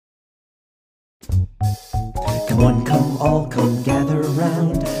Come on, come all, come gather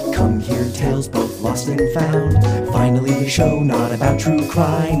round. Come hear tales both lost and found. Finally a show not about true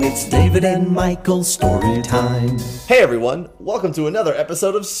crime. It's David and Michael's story time. Hey everyone, welcome to another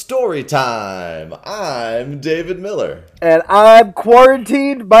episode of Story Time. I'm David Miller. And I'm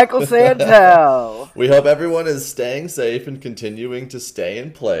quarantined Michael Santel. We hope everyone is staying safe and continuing to stay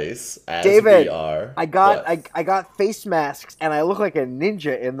in place as David, we are. I got face masks and I look like a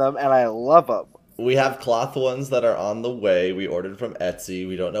ninja in them and I love them. We have cloth ones that are on the way. We ordered from Etsy.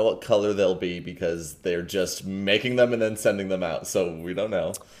 We don't know what color they'll be because they're just making them and then sending them out, so we don't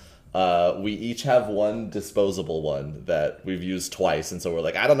know. We each have one disposable one that we've used twice, and so we're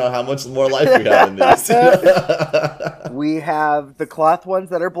like, I don't know how much more life we have in these. We have the cloth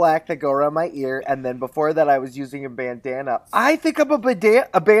ones that are black that go around my ear, and then before that I was using a bandana. I think I'm a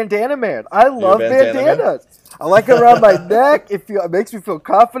bandana man. I love bandanas. I like it around my neck. It makes me feel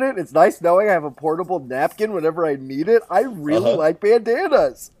confident. It's nice knowing I have a portable napkin whenever I need it. I really like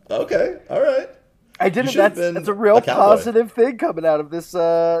bandanas. Okay, all right. I didn't. That's a real positive thing coming out of this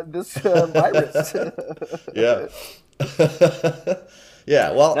virus. Yeah.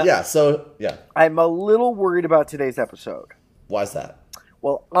 Yeah. Well. Now, yeah. So. Yeah. I'm a little worried about today's episode. Why's that?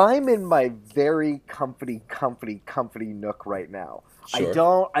 Well, I'm in my very comfy nook right now.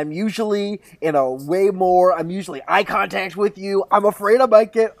 Sure. I'm usually eye contact with you. I'm afraid I'm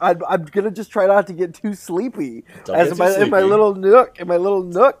going to just try not to get too sleepy. In my little nook,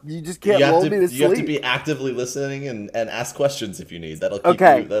 you just can't lull me to sleep. You have to be actively listening and ask questions if you need.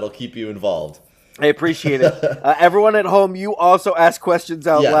 That'll keep you involved. I appreciate it. Everyone at home, you also ask questions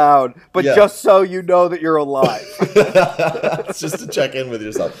out loud, but just so you know that you're alive. It's just to check in with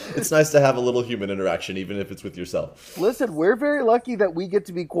yourself. It's nice to have a little human interaction, even if it's with yourself. Listen, we're very lucky that we get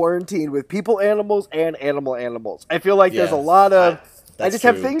to be quarantined with people, animals, and animals. I feel like there's a lot of... I just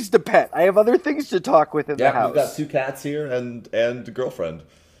have things to pet. I have other things to talk with in the house. Yeah, we've got 2 cats here and a girlfriend.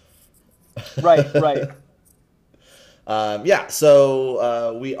 Right.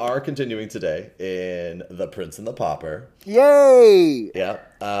 So we are continuing today in The Prince and the Pauper. Yay! Yeah.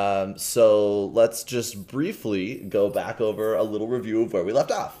 So let's just briefly go back over a little review of where we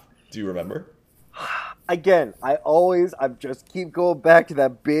left off. Do you remember? Again, I just keep going back to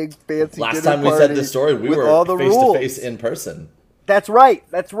that big fancy Last time we said this story, we were face to face in person. That's right.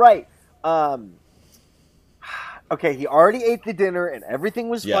 Okay, he already ate the dinner and everything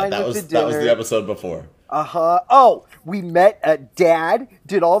was fine with the dinner. That was the episode before. Oh, we met Dad,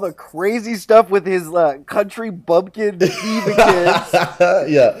 did all the crazy stuff with his country bumpkin thieving kids.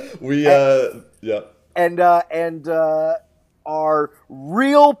 And our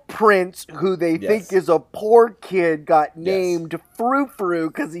real prince, who they think is a poor kid, got named Frou-Frou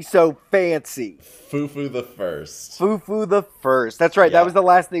because he's so fancy. Foo-Foo the First. Foo-Foo the First. That's right. Yeah. That was the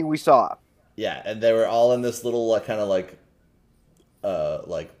last thing we saw. Yeah, and they were all in this little kind of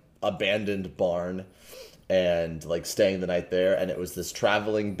abandoned barn and staying the night there, and it was this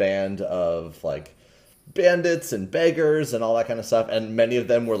traveling band of bandits and beggars and all that kind of stuff, and many of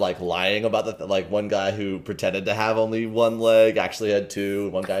them were lying about that. One guy who pretended to have only one leg actually had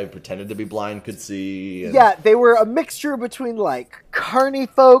 2. One guy who pretended to be blind could see. Yeah, they were a mixture between carny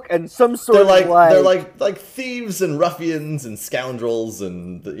folk and some sort of they're like thieves and ruffians and scoundrels,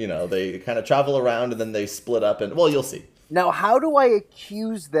 and they kind of travel around and then they split up, and you'll see. Now, how do I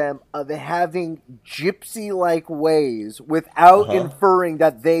accuse them of having gypsy-like ways without inferring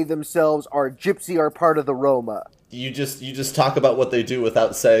that they themselves are gypsy or part of the Roma? You just talk about what they do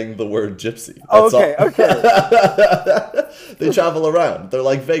without saying the word gypsy. Okay. They travel around. They're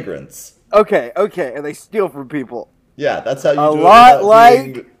like vagrants. Okay, and they steal from people. Yeah, that's how you do it. A lot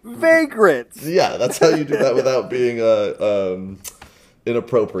like vagrants. Yeah, that's how you do that without being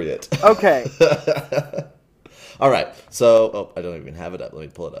inappropriate. Okay. All right, so I don't even have it up. Let me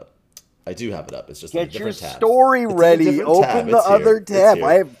pull it up. I do have it up. It's just get a different tab. Get your story ready. Open the other tab.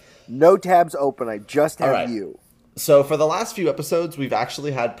 I have no tabs open. I just have you. So for the last few episodes, we've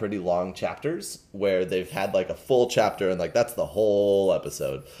actually had pretty long chapters where they've had a full chapter and that's the whole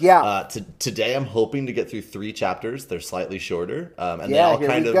episode. Yeah. Today I'm hoping to get through 3 chapters. They're slightly shorter, and they all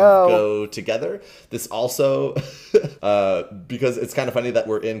kind of go together. This also, because it's kind of funny that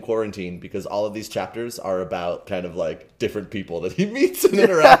we're in quarantine because all of these chapters are about kind of different people that he meets and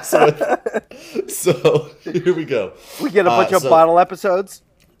interacts with. So here we go. We get a bunch of bottle episodes.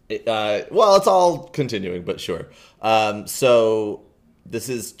 It's all continuing, but sure. So this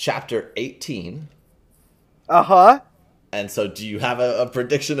is chapter 18. And so do you have a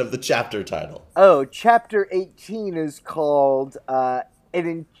prediction of the chapter title? Oh, chapter 18 is called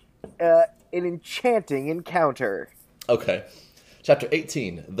an enchanting encounter. Okay. Chapter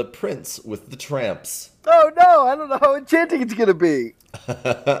 18, The Prince with the Tramps. Oh no, I don't know how enchanting it's gonna be.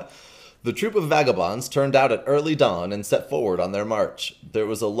 The troop of vagabonds turned out at early dawn and set forward on their march. There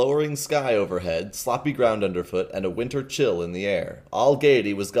was a lowering sky overhead, sloppy ground underfoot, and a winter chill in the air. All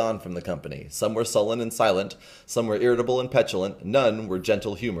gaiety was gone from the company. Some were sullen and silent, some were irritable and petulant, none were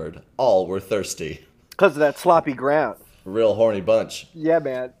gentle-humored. All were thirsty. Because of that sloppy ground. Real horny bunch. Yeah,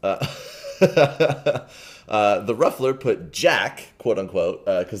 man. The Ruffler put Jack, quote unquote,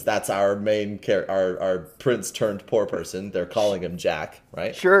 because that's our main our prince turned poor person. They're calling him Jack,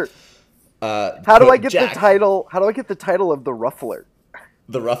 right? Sure. How do I get Jack. the title? How do I get the title of the Ruffler?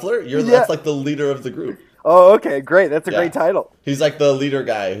 The Ruffler? Yeah. That's like the leader of the group. Oh, okay, great. That's a great title. He's like the leader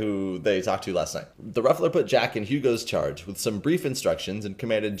guy who they talked to last night. The Ruffler put Jack in Hugo's charge with some brief instructions and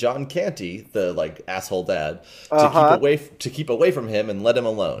commanded John Canty, the asshole dad, to keep away from him and let him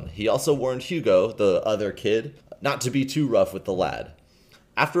alone. He also warned Hugo, the other kid, not to be too rough with the lad.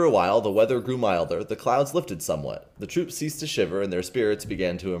 After a while, the weather grew milder, the clouds lifted somewhat. The troops ceased to shiver, and their spirits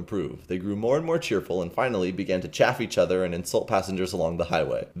began to improve. They grew more and more cheerful, and finally began to chaff each other and insult passengers along the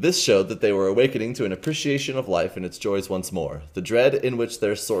highway. This showed that they were awakening to an appreciation of life and its joys once more. The dread in which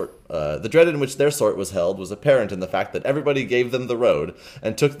their sort was held was apparent in the fact that everybody gave them the road,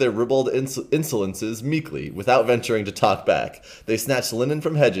 and took their ribald insolences meekly, without venturing to talk back. They snatched linen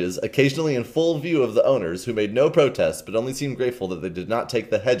from hedges, occasionally in full view of the owners, who made no protest, but only seemed grateful that they did not take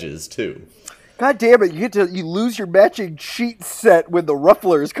the hedges too. God damn it! You lose your matching sheet set when the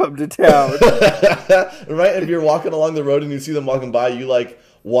Rufflers come to town. Right? If you're walking along the road and you see them walking by, you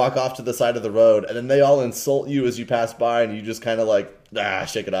walk off to the side of the road, and then they all insult you as you pass by, and you just kind of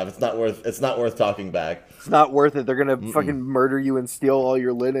shake it off. It's not worth talking back. It's not worth it. They're gonna fucking murder you and steal all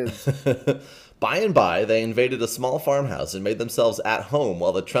your linens. By and by, they invaded a small farmhouse and made themselves at home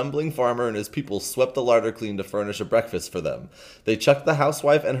while the trembling farmer and his people swept the larder clean to furnish a breakfast for them. They chucked the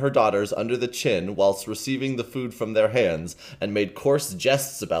housewife and her daughters under the chin whilst receiving the food from their hands, and made coarse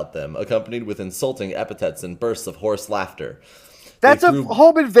jests about them, accompanied with insulting epithets and bursts of hoarse laughter. That's a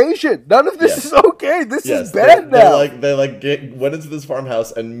home invasion. None of this is okay. This is bad now. They went into this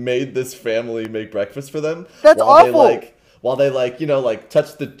farmhouse and made this family make breakfast for them. That's awful. While they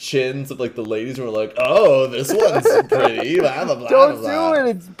touched the chins of the ladies and were like, oh, this one's pretty. Blah, blah, blah, Don't blah. do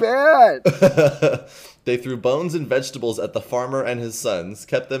it. It's bad. They threw bones and vegetables at the farmer and his sons,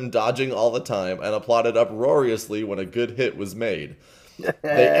 kept them dodging all the time, and applauded uproariously when a good hit was made.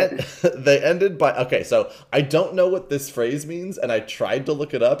 They ended by... Okay, so I don't know what this phrase means, and I tried to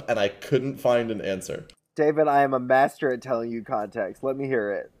look it up, and I couldn't find an answer. David, I am a master at telling you context. Let me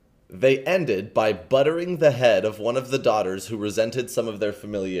hear it. They ended by buttering the head of one of the daughters who resented some of their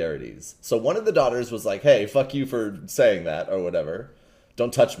familiarities. So one of the daughters was like, hey, fuck you for saying that, or whatever.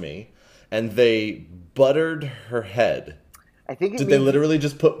 Don't touch me. And they buttered her head. I think Did they literally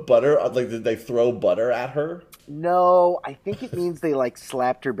just put butter, did they throw butter at her? No, I think it means they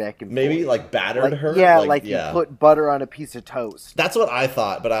slapped her back and maybe forth. Battered her? Yeah, you put butter on a piece of toast. That's what I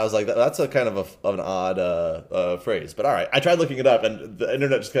thought, but I was like, that's a kind of an odd phrase. But all right, I tried looking it up, and the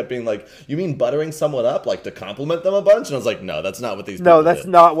internet just kept being like, you mean buttering someone up, to compliment them a bunch? And I was like, no, that's not what these people did.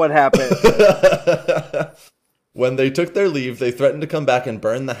 Not what happened. When they took their leave, they threatened to come back and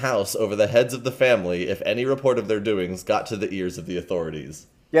burn the house over the heads of the family if any report of their doings got to the ears of the authorities.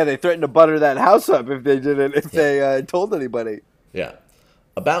 Yeah, they threatened to butter that house up if they didn't. If they told anybody. Yeah.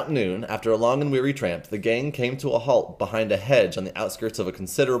 About noon, after a long and weary tramp, the gang came to a halt behind a hedge on the outskirts of a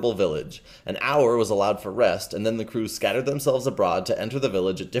considerable village. An hour was allowed for rest, and then the crew scattered themselves abroad to enter the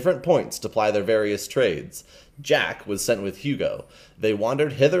village at different points to ply their various trades. Jack was sent with Hugo. They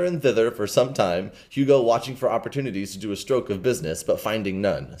wandered hither and thither for some time, Hugo watching for opportunities to do a stroke of business, but finding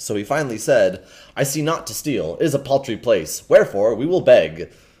none. So he finally said, I see naught to steal. It is a paltry place. Wherefore, we will beg.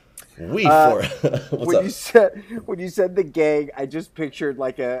 When you said the gang, I just pictured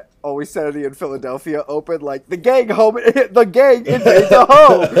a Always Sunny in Philadelphia open, the gang invades a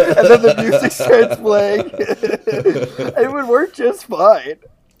home, and then the music starts playing. It would work just fine.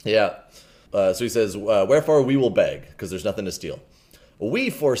 Yeah. So he says, wherefore we will beg, because there's nothing to steal. We,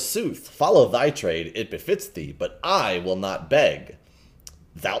 forsooth, follow thy trade, it befits thee, but I will not beg.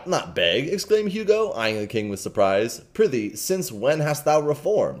 Thou'lt not beg? Exclaimed Hugo, eyeing the king with surprise. Prithee, since when hast thou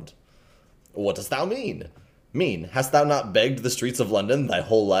reformed? What dost thou mean? Hast thou not begged the streets of London thy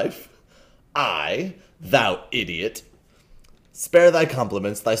whole life? I? Thou idiot! Spare thy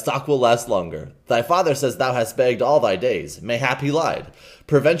compliments, thy stock will last longer. Thy father says thou hast begged all thy days. Mayhap he lied.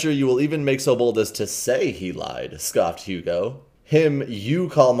 Peradventure you will even make so bold as to say he lied, scoffed Hugo. Him you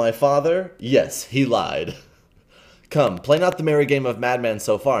call my father? Yes, he lied. Come, play not the merry game of madman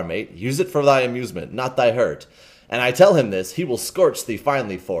so far, mate. Use it for thy amusement, not thy hurt. And I tell him this, he will scorch thee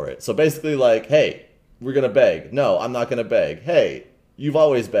finely for it. So basically like, hey, we're going to beg. No, I'm not going to beg. Hey, you've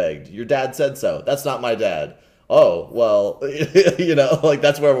always begged. Your dad said so. That's not my dad. Oh, well, you know, like,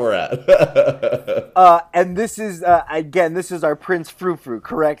 that's where we're at. And this is, again, this is our Prince Frou-Frou,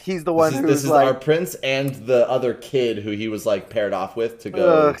 correct? He's the one who's This is our prince and the other kid who he was, like, paired off with to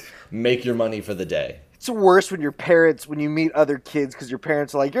go make your money for the day. It's worse when you meet other kids, because your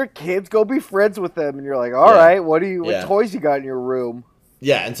parents are like, your kids, go be friends with them. And you're like, all right, what toys you got in your room?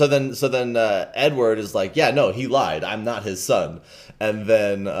 Yeah, and so then Edward is like, yeah, no, he lied. I'm not his son. And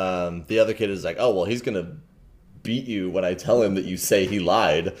then the other kid is like, oh, well, he's going to beat you when I tell him that you say he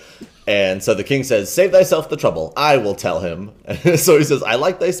lied. And so the king says, save thyself the trouble, I will tell him. So he says, I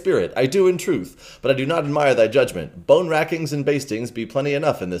like thy spirit, I do in truth, but I do not admire thy judgment. Bone rackings and bastings be plenty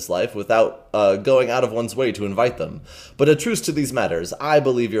enough in this life without going out of one's way to invite them. But a truce to these matters, I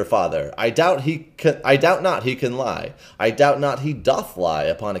believe your father. I doubt not he can lie. I doubt not he doth lie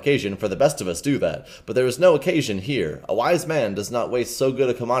upon occasion, for the best of us do that. But there is no occasion here. A wise man does not waste so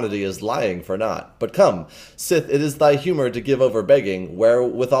good a commodity as lying for naught. But come, sith it is thy humor to give over begging,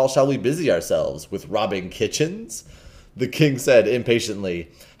 wherewithal shall we busy ourselves? With robbing kitchens? The king said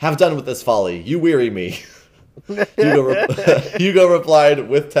impatiently, have done with this folly, you weary me. Hugo replied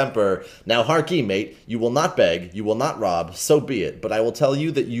with temper, now hark ye, mate, you will not beg, you will not rob, so be it, but I will tell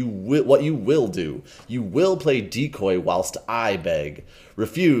you that what you will do. You will play decoy whilst I beg.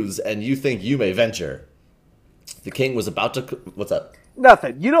 Refuse, and you think you may venture. The king was about to... What's up?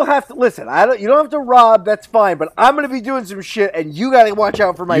 Nothing. You don't have to listen. You don't have to rob. That's fine. But I'm going to be doing some shit, and you got to watch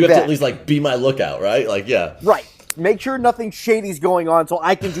out for my bet. You have to at least like be my lookout, right? Like, yeah. Right. Make sure nothing shady's going on, so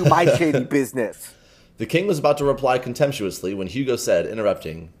I can do my shady business. The king was about to reply contemptuously when Hugo said,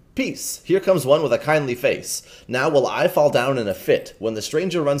 interrupting, peace, here comes one with a kindly face. Now will I fall down in a fit. When the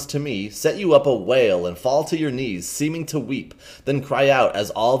stranger runs to me, set you up a wail and fall to your knees, seeming to weep. Then cry out as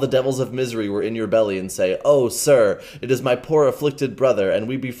all the devils of misery were in your belly and say, oh, sir, it is my poor afflicted brother, and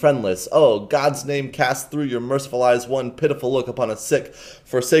we be friendless. Oh, God's name cast through your merciful eyes one pitiful look upon a sick,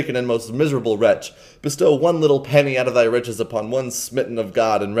 forsaken, and most miserable wretch. Bestow one little penny out of thy riches upon one smitten of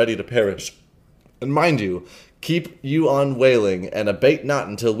God and ready to perish. And mind you, keep you on wailing, and abate not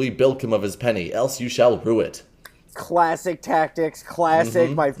until we bilk him of his penny, else you shall rue it. Classic tactics,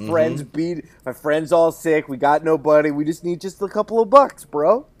 classic. My friend's all sick, we got nobody, we just need a couple of bucks,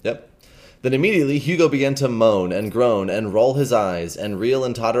 bro. Yep. Then immediately Hugo began to moan and groan and roll his eyes and reel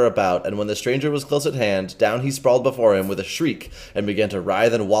and totter about, and when the stranger was close at hand, down he sprawled before him with a shriek and began to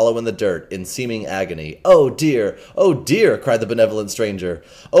writhe and wallow in the dirt in seeming agony. Oh dear, cried the benevolent stranger.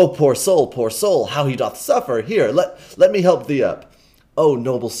 Oh poor soul, how he doth suffer. Here, let me help thee up. Oh,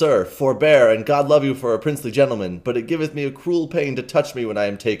 noble sir, forbear, and God love you for a princely gentleman, but it giveth me a cruel pain to touch me when I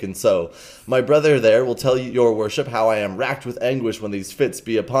am taken so. My brother there will tell your worship how I am racked with anguish when these fits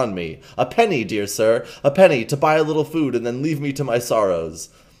be upon me. A penny, dear sir, a penny, to buy a little food, and then leave me to my sorrows.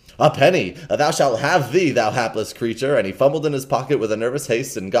 A penny, thou shalt have thee, thou hapless creature, and he fumbled in his pocket with a nervous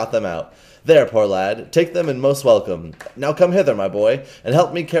haste and got them out. There, poor lad, take them and most welcome. Now come hither, my boy, and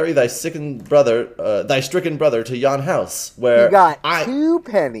help me carry thy stricken brother to yon house, where you got 2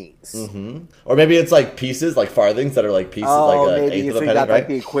 pennies. Or maybe it's like pieces, like farthings that are like pieces, like an eighth of a penny, got right? like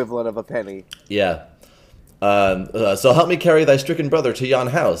the equivalent of a penny. Yeah. So help me carry thy stricken brother to yon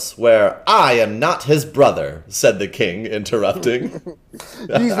house, where I am not his brother, said the king, interrupting.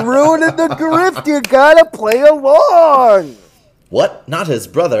 He's ruining the grift, you gotta play along! What? Not his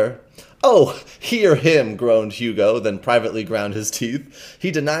brother? Oh, hear him, groaned Hugo, then privately ground his teeth. He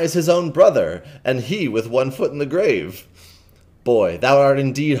denies his own brother, and he with one foot in the grave. Boy, thou art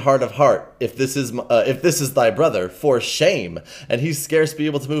indeed hard of heart, if this is thy brother, for shame, and he scarce be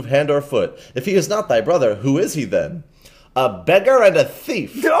able to move hand or foot. If he is not thy brother, who is he then? A beggar and a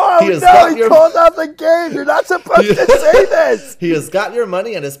thief. Oh, he called out the game. You're not supposed to say this. He has got your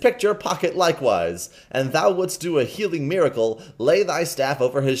money and has picked your pocket likewise. And thou wouldst do a healing miracle, lay thy staff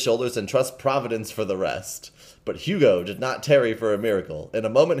over his shoulders and trust Providence for the rest. But Hugo did not tarry for a miracle. In a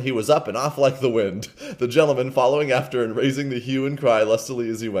moment he was up and off like the wind, the gentleman following after and raising the hue and cry lustily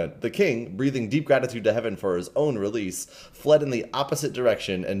as he went. The king, breathing deep gratitude to heaven for his own release, fled in the opposite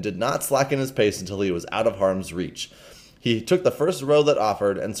direction and did not slacken his pace until he was out of harm's reach. He took the first road that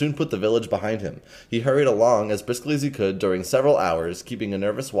offered, and soon put the village behind him. He hurried along as briskly as he could during several hours, keeping a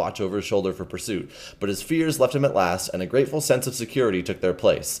nervous watch over his shoulder for pursuit. But his fears left him at last, and a grateful sense of security took their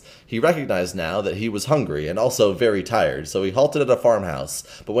place. He recognized now that he was hungry, and also very tired, so he halted at a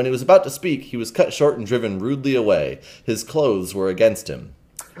farmhouse. But when he was about to speak, he was cut short and driven rudely away. His clothes were against him.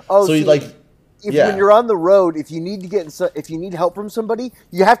 Oh, so he, when you're on the road, if you need to if you need help from somebody,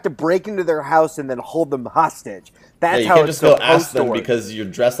 you have to break into their house and then hold them hostage. That's how it's supposed to work. You can't just go ask them because you're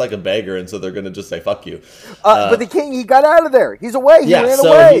dressed like a beggar, and so they're going to just say "fuck you." But the king, he got out of there. He's away. He ran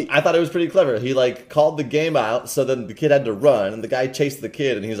away. I thought it was pretty clever. He called the game out, so then the kid had to run, and the guy chased the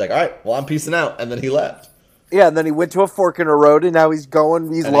kid, and he's like, "All right, well, I'm peacing out," and then he left. Yeah, and then he went to a fork in a road, and now he's lost somewhere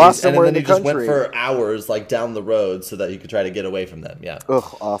in the country. And then he just went for hours, down the road, so that he could try to get away from them. Yeah.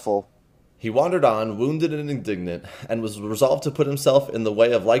 Ugh, awful. He wandered on, wounded and indignant, and was resolved to put himself in the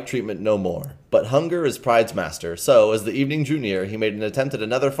way of like treatment no more. But hunger is pride's master, so, as the evening drew near, he made an attempt at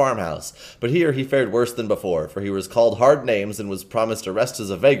another farmhouse. But here he fared worse than before, for he was called hard names and was promised arrest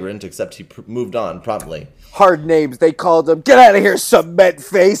as a vagrant, except he moved on promptly. Hard names, they called him. Get out of here, cement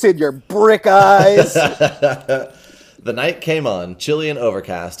face, and your brick eyes! The night came on, chilly and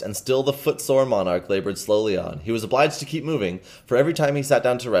overcast, and still the footsore monarch labored slowly on. He was obliged to keep moving, for every time he sat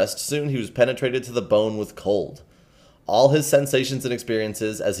down to rest, soon he was penetrated to the bone with cold. All his sensations and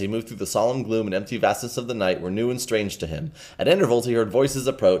experiences, as he moved through the solemn gloom and empty vastness of the night, were new and strange to him. At intervals he heard voices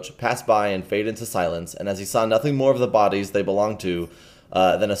approach, pass by, and fade into silence, and as he saw nothing more of the bodies they belonged to,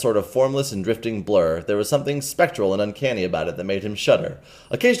 than a sort of formless and drifting blur, there was something spectral and uncanny about it that made him shudder.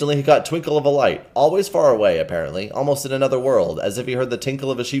 Occasionally he caught twinkle of a light, always far away, apparently, almost in another world, as if he heard the tinkle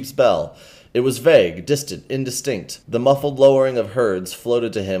of a sheep's bell. It was vague, distant, indistinct. The muffled lowering of herds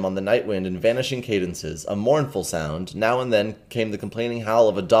floated to him on the night wind in vanishing cadences, a mournful sound. Now and then came the complaining howl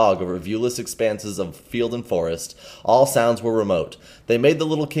of a dog over viewless expanses of field and forest. All sounds were remote. They made the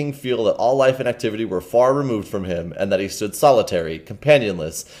little king feel that all life and activity were far removed from him, and that he stood solitary,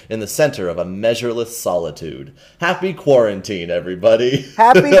 companionless, in the center of a measureless solitude. Happy quarantine, everybody!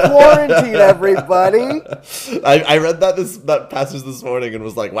 Happy quarantine, everybody! I read that passage this morning and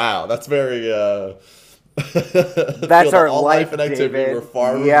was like, wow, that's very... That's our all life and activity David. were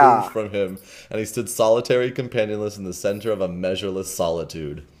far removed from him, and he stood solitary, companionless, in the center of a measureless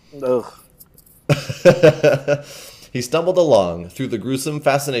solitude. Ugh. He stumbled along through the gruesome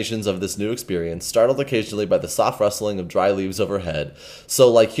fascinations of this new experience, startled occasionally by the soft rustling of dry leaves overhead,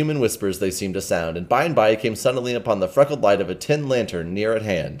 so like human whispers they seemed to sound, and by he came suddenly upon the freckled light of a tin lantern near at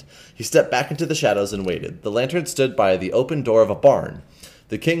hand. He stepped back into the shadows and waited. The lantern stood by the open door of a barn.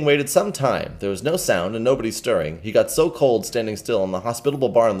 The king waited some time. There was no sound and nobody stirring. He got so cold standing still, and the hospitable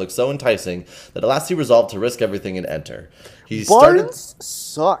barn looked so enticing that at last he resolved to risk everything and enter. Barns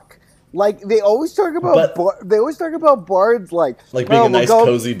suck. They always talk about barns like being a nice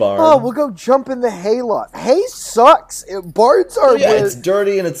cozy barn. Oh, we'll go jump in the hay lot. Hay sucks. Barns are it's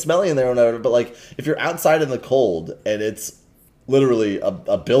dirty and it's smelly in there or whatever. But if you're outside in the cold and it's literally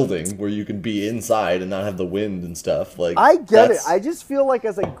a building where you can be inside and not have the wind and stuff. I get it. I just feel like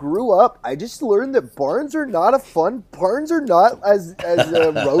as I grew up, I just learned that barns are not barns are not as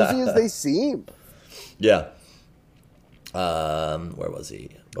rosy as they seem. Yeah. Where was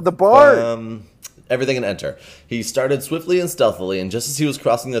he? The barn. Everything and enter. He started swiftly and stealthily, and just as he was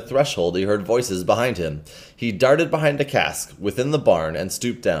crossing the threshold, he heard voices behind him. He darted behind a cask within the barn and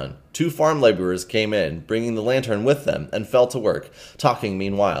stooped down. 2 farm laborers came in, bringing the lantern with them, and fell to work, talking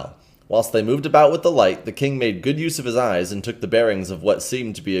meanwhile. Whilst they moved about with the light, the king made good use of his eyes and took the bearings of what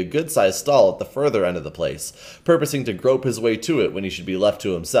seemed to be a good-sized stall at the further end of the place, purposing to grope his way to it when he should be left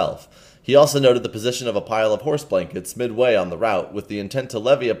to himself. He also noted the position of a pile of horse blankets midway on the route, with the intent to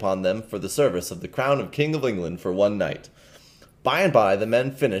levy upon them for the service of the crown of King of England for one night. By and by, the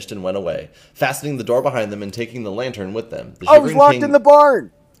men finished and went away, fastening the door behind them and taking the lantern with them. I was locked in the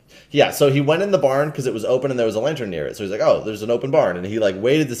barn! Yeah, so he went in the barn because it was open and there was a lantern near it. So he's like, oh, there's an open barn. And he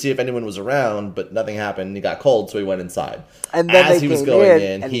waited to see if anyone was around, but nothing happened. And he got cold, so he went inside. And then as he was going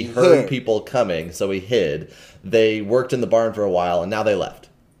in, he heard people coming, so he hid. They worked in the barn for a while, and now they left.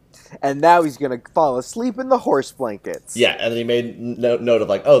 And now he's going to fall asleep in the horse blankets. Yeah, and then he made note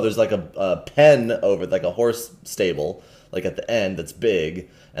of there's a pen over, a horse stable, at the end that's big,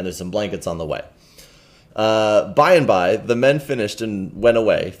 and there's some blankets on the way. By and by, the men finished and went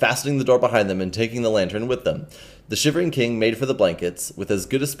away, fastening the door behind them and taking the lantern with them. The shivering king made for the blankets, with as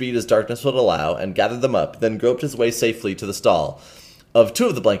good a speed as darkness would allow, and gathered them up, then groped his way safely to the stall. Of 2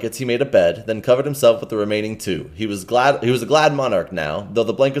 of the blankets he made a bed, then covered himself with the remaining 2. He was a glad monarch now, though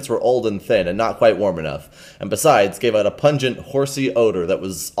the blankets were old and thin and not quite warm enough, and besides gave out a pungent, horsey odor that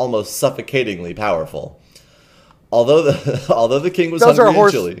was almost suffocatingly powerful. Although the king was hungry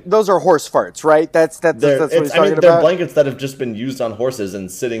and chilly. Those are horse farts, right? That's what he's talking about. They're blankets that have just been used on horses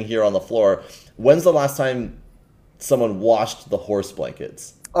and sitting here on the floor. When's the last time someone washed the horse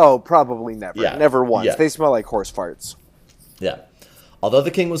blankets? Oh, probably never. Yeah. Never once. Yeah. They smell like horse farts. Yeah. Although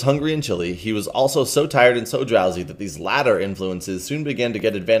the king was hungry and chilly, he was also so tired and so drowsy that these latter influences soon began to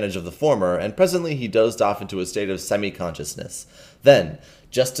get advantage of the former, and presently he dozed off into a state of semi-consciousness. Then,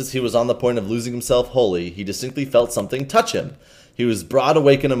 just as he was on the point of losing himself wholly, he distinctly felt something touch him. He was broad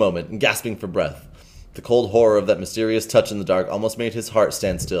awake in a moment and gasping for breath. The cold horror of that mysterious touch in the dark almost made his heart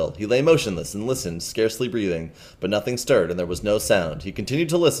stand still. He lay motionless and listened, scarcely breathing, but nothing stirred and there was no sound. He continued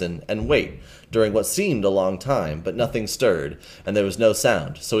to listen and wait during what seemed a long time, but nothing stirred and there was no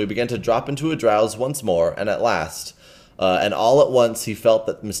sound. So he began to drop into a drowse once more, and at last, and all at once he felt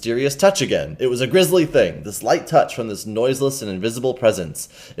that mysterious touch again. It was a grisly thing, this light touch from this noiseless and invisible presence.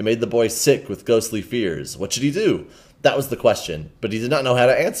 It made the boy sick with ghostly fears. What should he do? That was the question, but he did not know how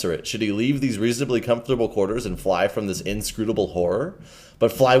to answer it. Should he leave these reasonably comfortable quarters and fly from this inscrutable horror?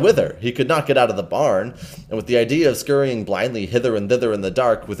 But fly whither? He could not get out of the barn, and with the idea of scurrying blindly hither and thither in the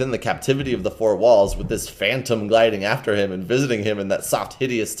dark, within the captivity of the four walls, with this phantom gliding after him and visiting him in that soft,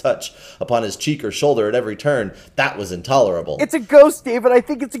 hideous touch upon his cheek or shoulder at every turn, that was intolerable. It's a ghost, David. I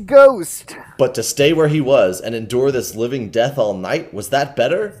think it's a ghost. But to stay where he was and endure this living death all night, was that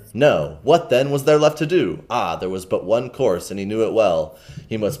better? No. What then was there left to do? Ah, there was but one course, and he knew it well.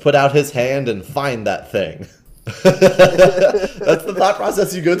 He must put out his hand and find that thing. That's the thought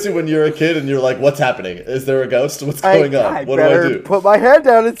process you go to when you're a kid and you're like, what's happening? Is there a ghost? What's going on? What do I do? Put my hand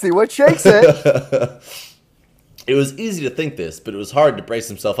down and see what shakes it. It was easy to think this, but it was hard to brace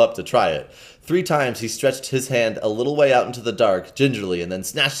himself up to try it. 3 times he stretched his hand a little way out into the dark, gingerly, and then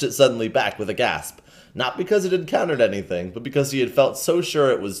snatched it suddenly back with a gasp. Not because it encountered anything, but because he had felt so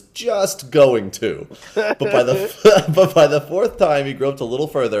sure it was just going to. But by the 4th time, he groped a little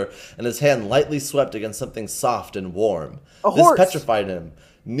further, and his hand lightly swept against something soft and warm. This petrified him,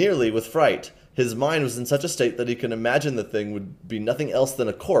 nearly with fright. His mind was in such a state that he could imagine the thing would be nothing else than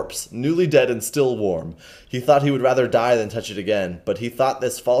a corpse, newly dead and still warm. He thought he would rather die than touch it again, but he thought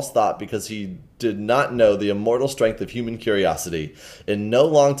this false thought because he did not know the immortal strength of human curiosity. In no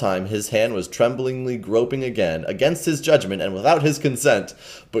long time his hand was tremblingly groping again, against his judgment and without his consent,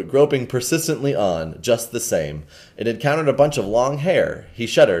 but groping persistently on, just the same. It encountered a bunch of long hair. He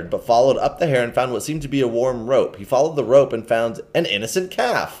shuddered, but followed up the hair and found what seemed to be a warm rope. He followed the rope and found an innocent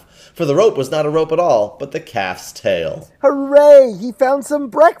calf. For the rope was not a rope at all, but the calf's tail. Hooray! He found some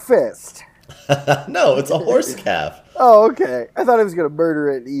breakfast. No, it's a horse calf. Oh, okay. I thought he was going to murder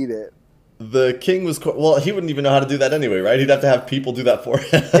it and eat it. The king was... Well, he wouldn't even know how to do that anyway, right? He'd have to have people do that for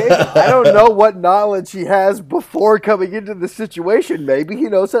him. I don't know what knowledge he has before coming into the situation. Maybe he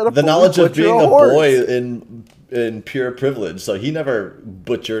knows how to the knowledge of being a boy in pure privilege, so he never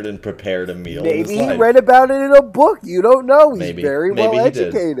butchered and prepared a meal. Maybe he read about it in a book. You don't know. He's very well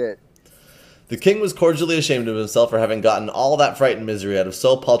educated. The king was cordially ashamed of himself for having gotten all that fright and misery out of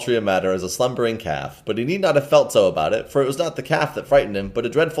so paltry a matter as a slumbering calf, but he need not have felt so about it, for it was not the calf that frightened him, but a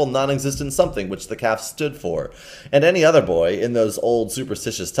dreadful non-existent something which the calf stood for, and any other boy, in those old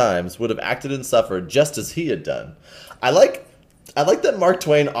superstitious times, would have acted and suffered just as he had done. I like that Mark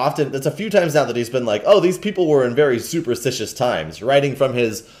Twain often, it's a few times now that he's been like, oh, these people were in very superstitious times, writing from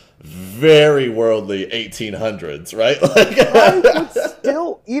his very worldly 1800s, right? I would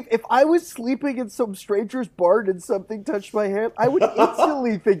still, if I was sleeping in some stranger's barn and something touched my hand, I would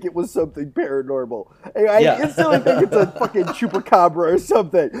instantly think it was something paranormal. I instantly think it's a fucking chupacabra or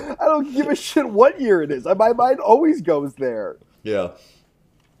something. I don't give a shit what year it is. My mind always goes there. Yeah.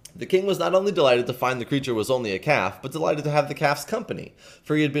 The king was not only delighted to find the creature was only a calf, but delighted to have the calf's company,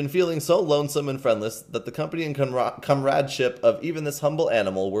 for he had been feeling so lonesome and friendless that the company and comradeship of even this humble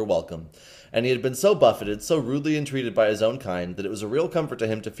animal were welcome, and he had been so buffeted, so rudely entreated by his own kind, that it was a real comfort to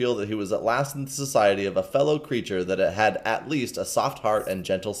him to feel that he was at last in the society of a fellow creature that had at least a soft heart and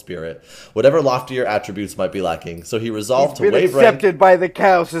gentle spirit, whatever loftier attributes might be lacking. So he resolved to waive rank. He's been accepted by the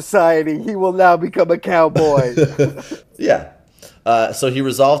cow society. He will now become a cowboy. Yeah. So he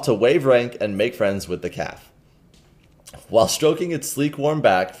resolved to waive rank and make friends with the calf. While stroking its sleek, warm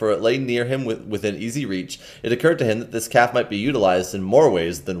back, for it lay near him within easy reach, it occurred to him that this calf might be utilized in more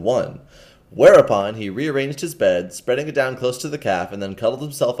ways than one. Whereupon he rearranged his bed, spreading it down close to the calf, and then cuddled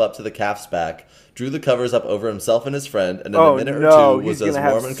himself up to the calf's back, drew the covers up over himself and his friend, and in a minute or two was as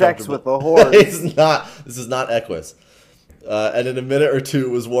warm and comfortable. With the horse. This is not Equus. And in a minute or two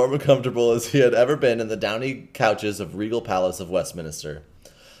was warm and comfortable as he had ever been in the downy couches of regal palace of Westminster.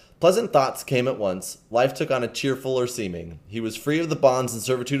 Pleasant thoughts came at once. Life took on a cheerfuller seeming. He was free of the bonds and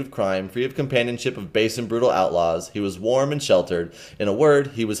servitude of crime, free of companionship of base and brutal outlaws. He was warm and sheltered. In a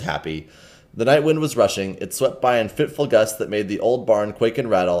word, he was happy. The night wind was rushing. It swept by in fitful gusts that made the old barn quake and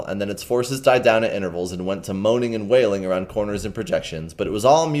rattle, and then its forces died down at intervals and went to moaning and wailing around corners and projections. But it was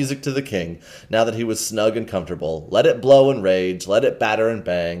all music to the king, now that he was snug and comfortable. Let it blow and rage, let it batter and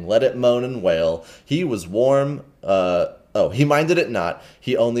bang, let it moan and wail. He was warm, he minded it not.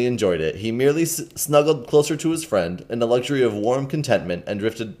 He only enjoyed it. He merely snuggled closer to his friend in the luxury of warm contentment and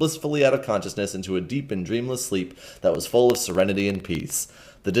drifted blissfully out of consciousness into a deep and dreamless sleep that was full of serenity and peace.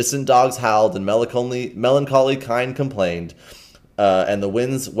 The distant dogs howled and melancholy kine complained, and the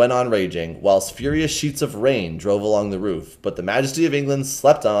winds went on raging, whilst furious sheets of rain drove along the roof. But the majesty of England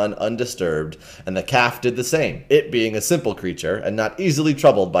slept on undisturbed, and the calf did the same, it being a simple creature, and not easily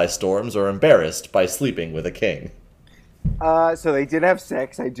troubled by storms or embarrassed by sleeping with a king. So they did have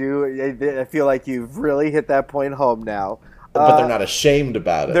sex. I feel like you've really hit that point home now. But they're not ashamed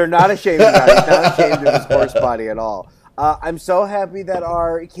about it. They're not ashamed about it. Not ashamed of his horse body at all. I'm so happy that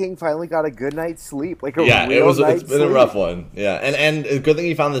our king finally got a good night's sleep. Like it's been a rough one. Yeah, and a good thing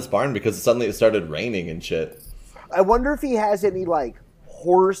he found this barn because suddenly it started raining and shit. I wonder if he has any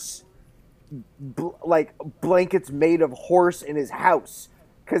horse blankets made of horse in his house.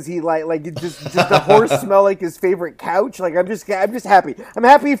 Because he just the horse smell like his favorite couch. I'm just happy. I'm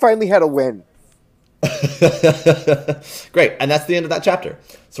happy he finally had a win. Great, and that's the end of that chapter.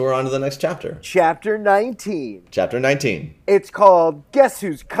 So we're on to the next chapter. Chapter 19. Chapter 19. It's called Guess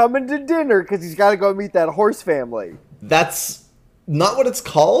Who's Coming to Dinner, because he's got to go meet that horse family. That's not what it's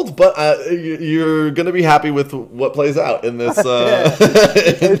called, but you're going to be happy with what plays out in this.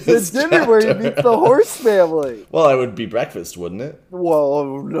 It's a dinner where he meets the horse family. Well, it would be breakfast, wouldn't it?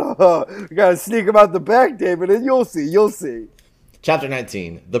 Well, no. You got to sneak him out the back, David, and you'll see. Chapter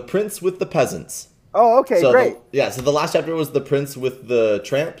 19. The Prince with the Peasants. Oh, okay, great. So the last chapter was the Prince with the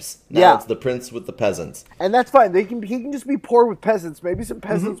Tramps. Now it's the Prince with the Peasants. And that's fine. He can just be poor with peasants. Maybe some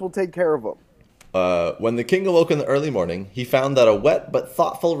peasants will take care of him. When the king awoke in the early morning, he found that a wet but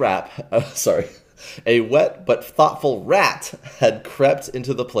thoughtful rat had crept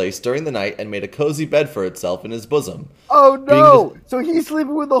into the place during the night and made a cozy bed for itself in his bosom. Oh no! So he's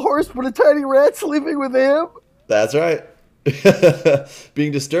sleeping with the horse, but a tiny rat sleeping with him? That's right.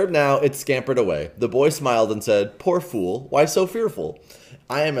 Being disturbed now, it scampered away. The boy smiled and said, "Poor fool, why so fearful?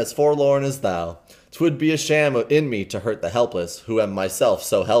 I am as forlorn as thou. 'Twould be a sham in me to hurt the helpless, who am myself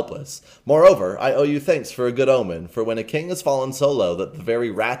so helpless. Moreover, I owe you thanks for a good omen, for when a king has fallen so low that the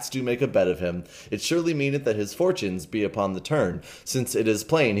very rats do make a bed of him, it surely meaneth that his fortunes be upon the turn, since it is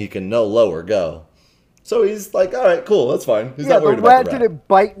plain he can no lower go." So he's like, all right, cool, that's fine. He's not worried about the rat. Didn't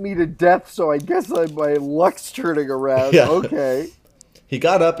bite me to death, so I guess my luck's turning around. Yeah. Okay. He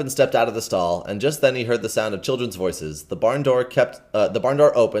got up and stepped out of the stall, and just then he heard the sound of children's voices. The barn door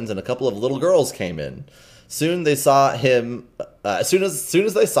opened, and a couple of little girls came in. Soon they saw him. As soon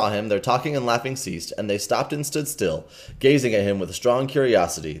as they saw him, their talking and laughing ceased, and they stopped and stood still, gazing at him with strong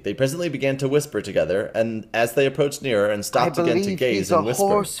curiosity. They presently began to whisper together, and as they approached nearer and stopped again to gaze and whisper, "I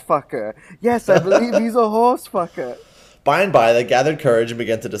believe he's a horse fucker. Yes, I believe he's a horse fucker." By and by, they gathered courage and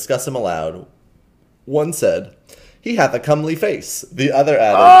began to discuss him aloud. One said, "He hath a comely face." The other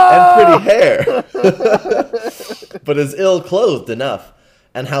added, "And pretty hair, but is ill clothed enough,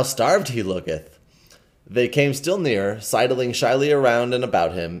 and how starved he looketh." They came still nearer, sidling shyly around and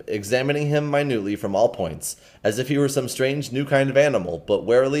about him, examining him minutely from all points, as if he were some strange new kind of animal, but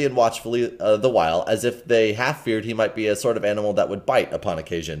warily and watchfully the while, as if they half feared he might be a sort of animal that would bite upon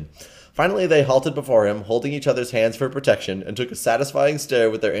occasion. Finally they halted before him, holding each other's hands for protection, and took a satisfying stare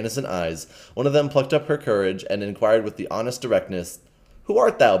with their innocent eyes. One of them plucked up her courage, and inquired with the honest directness, "Who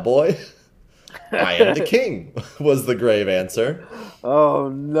art thou, boy?" "I am the king," was the grave answer. Oh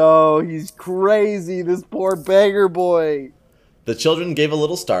no, he's crazy, this poor beggar boy. The children gave a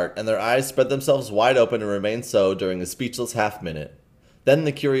little start, and their eyes spread themselves wide open and remained so during a speechless half-minute. Then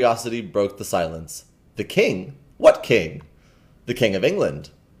the curiosity broke the silence. "The king? What king?" "The King of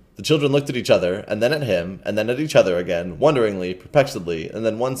England." The children looked at each other, and then at him, and then at each other again, wonderingly, perplexedly, and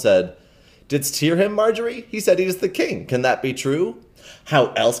then one said, "Didst hear him, Marjorie? He said he is the king. Can that be true?"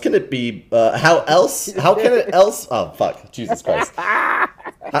 "How else can it be? How can it else? Oh, fuck. Jesus Christ.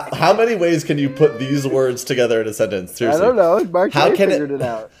 How many ways can you put these words together in a sentence? Seriously. I don't know. Marjorie figured it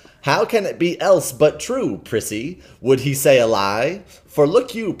out. How can it be else but true, Prissy? Would he say a lie? For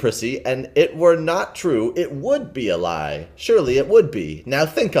look you, Prissy, and it were not true, it would be a lie. Surely it would be. Now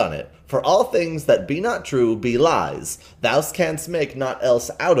think on it. For all things that be not true be lies. Thou canst make not else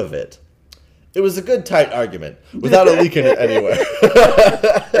out of it. It was a good tight argument, without a leak in it anywhere.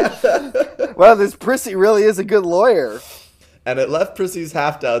 Well, this Prissy really is a good lawyer. and it left Prissy's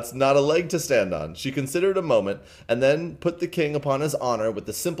half-doubts not a leg to stand on. She considered a moment, and then put the king upon his honor with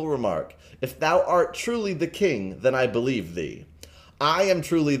the simple remark, "If thou art truly the king, then I believe thee. I am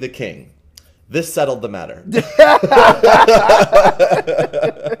truly the king." This settled the matter.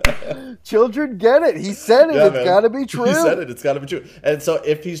 Children get it. He said it. It's got to be true. He said it. It's got to be true. And so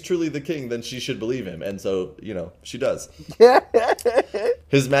if he's truly the king, then she should believe him. And so, she does.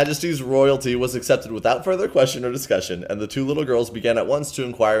 His Majesty's royalty was accepted without further question or discussion, and the two little girls began at once to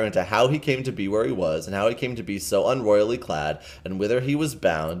inquire into how he came to be where he was, and how he came to be so unroyally clad, and whither he was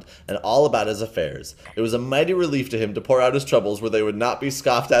bound, and all about his affairs. It was a mighty relief to him to pour out his troubles where they would not be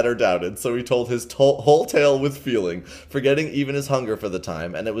scoffed at or doubted, so he told his whole tale with feeling, forgetting even his hunger for the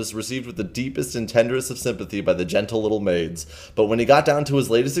time, and it was received with the deepest and tenderest of sympathy by the gentle little maids. But when he got down to his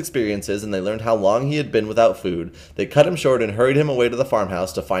latest experiences, and they learned how long he had been without food, they cut him short and hurried him away to the farmhouse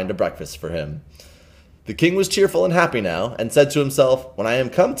to find a breakfast for him. The king was cheerful and happy now, and said to himself, "When I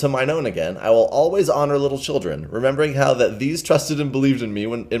am come to mine own again, I will always honor little children, remembering how that these trusted and believed in me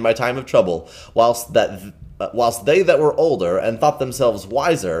when in my time of trouble, whilst they that were older and thought themselves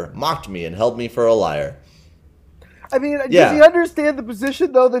wiser mocked me and held me for a liar." I mean, does he understand the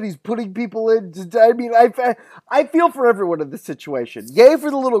position, though, that he's putting people in? I mean, I feel for everyone in this situation. Yay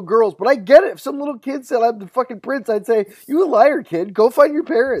for the little girls, but I get it. If some little kid said, "I'm the fucking prince," I'd say, "You a liar, kid. Go find your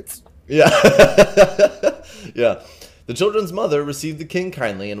parents." Yeah. Yeah. The children's mother received the king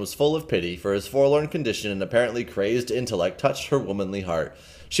kindly and was full of pity, for his forlorn condition and apparently crazed intellect touched her womanly heart.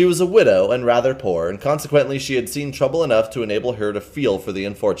 She was a widow and rather poor, and consequently she had seen trouble enough to enable her to feel for the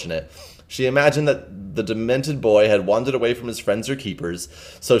unfortunate. She imagined that the demented boy had wandered away from his friends or keepers,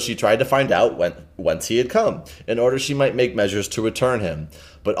 so she tried to find out whence he had come, in order she might make measures to return him.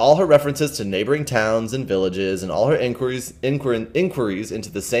 But all her references to neighboring towns and villages, and all her inquiries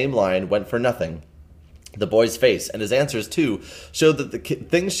into the same line went for nothing. The boy's face, and his answers too, showed that the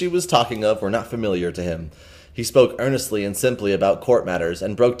things she was talking of were not familiar to him. He spoke earnestly and simply about court matters,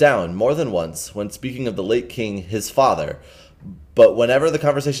 and broke down more than once when speaking of the late king, his father. But whenever the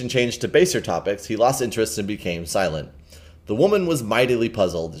conversation changed to baser topics, he lost interest and became silent. The woman was mightily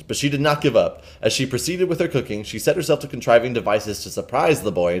puzzled, but she did not give up. As she proceeded with her cooking, she set herself to contriving devices to surprise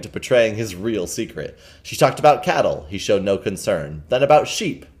the boy into betraying his real secret. She talked about cattle. He showed no concern. Then about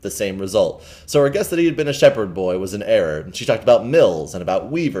sheep. The same result. So her guess that he had been a shepherd boy was an error. She talked about mills and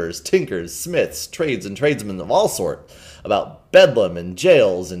about weavers, tinkers, smiths, trades and tradesmen of all sorts. About bedlam and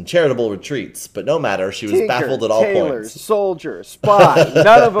jails and charitable retreats. But no matter, she was baffled at all tailor, points. Soldier, spy,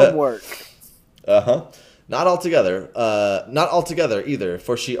 none of them work. Not altogether either,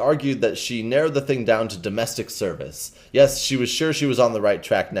 for she argued that she narrowed the thing down to domestic service. Yes, she was sure she was on the right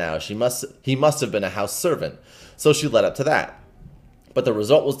track now. He must have been a house servant. So she led up to that. But the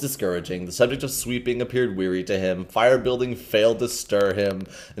result was discouraging. The subject of sweeping appeared weary to him, fire building failed to stir him,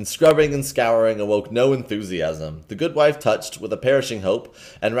 and scrubbing and scouring awoke no enthusiasm. The good wife touched, with a perishing hope,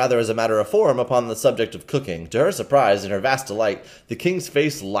 and rather as a matter of form, upon the subject of cooking. To her surprise and her vast delight, the king's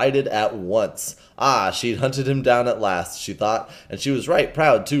face lighted at once. Ah, she'd hunted him down at last, she thought, and she was right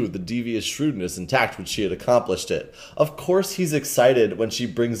proud, too, of the devious shrewdness and tact which she had accomplished it. Of course he's excited when she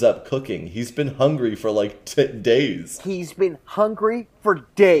brings up cooking. He's been hungry for, days. He's been hungry for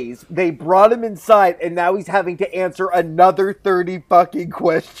days. They brought him inside, and now he's having to answer another 30 fucking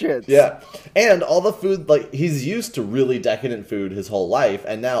questions. Yeah. And all the food, he's used to really decadent food his whole life,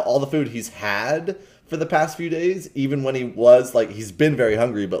 and now all the food he's had for the past few days, even when he was, he's been very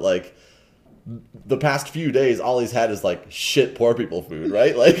hungry, but, the past few days, all he's had is shit poor people food,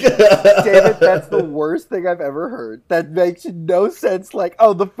 right? David, that's the worst thing I've ever heard. That makes no sense.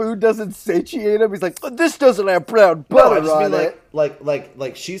 The food doesn't satiate him. He's like, this doesn't have brown butter on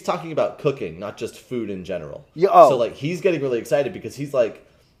it. She's talking about cooking, not just food in general. Yeah. So he's getting really excited because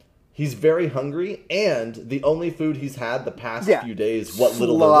he's very hungry, and the only food he's had the past few days, what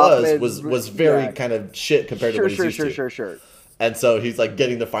little there was very kind of shit compared to what he's used to. Sure. And so he's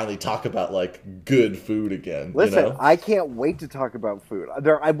getting to finally talk about good food again. Listen, I can't wait to talk about food.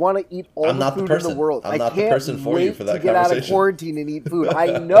 I want to eat all the food in the world. I'm not the person for you for that conversation. I can't wait to get out of quarantine and eat food.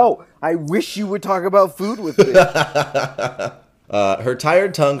 I know. I wish you would talk about food with me. Her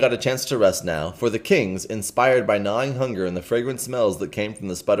tired tongue got a chance to rest now, for the king's, inspired by gnawing hunger and the fragrant smells that came from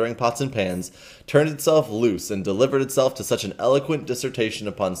the sputtering pots and pans, turned itself loose and delivered itself to such an eloquent dissertation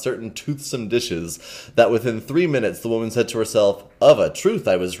upon certain toothsome dishes, that within 3 minutes the woman said to herself, "Of a truth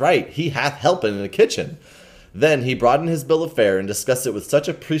I was right, he hath help in the kitchen." Then he brought in his bill of fare and discussed it with such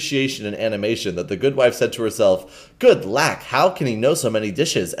appreciation and animation that the good wife said to herself, "Good lack, how can he know so many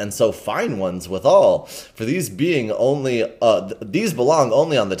dishes, and so fine ones withal? For these belong only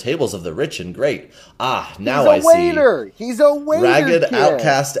on the tables of the rich and great. Ah, now I see. He's a waiter. Ragged kid.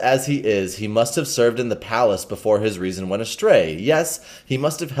 outcast as he is, he must have served in the palace before his reason went astray. Yes, he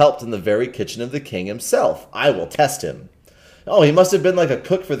must have helped in the very kitchen of the king himself. I will test him. Oh, he must have been like a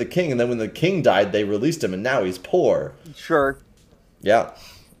cook for the king, and then when the king died, they released him, and now he's poor." Sure. Yeah.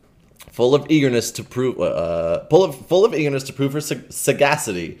 Full of eagerness to prove her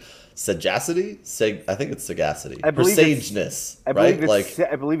sagacity. Sagacity? I think it's sagacity. Her sageness, right?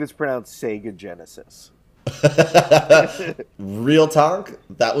 I believe it's pronounced Sega Genesis. Real talk,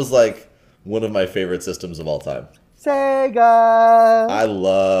 that was like one of my favorite systems of all time. Sega! I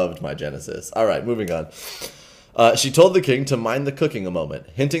loved my Genesis. All right, moving on. She told the king to mind the cooking a moment,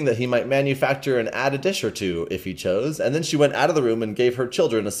 hinting that he might manufacture and add a dish or two if he chose, and then she went out of the room and gave her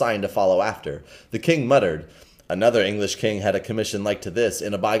children a sign to follow after. The king muttered, "Another English king had a commission like to this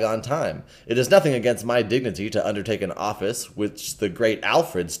in a bygone time. It is nothing against my dignity to undertake an office which the great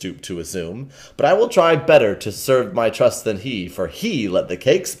Alfred stooped to assume, but I will try better to serve my trust than he, for he let the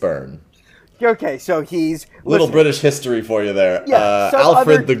cakes burn." Okay, so he's... Little British history for you there. Yeah,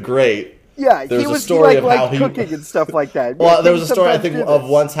 Alfred the Great. Yeah, there was he a story of how cooking and stuff like that. Well, Yeah, there was a story I think sometimes of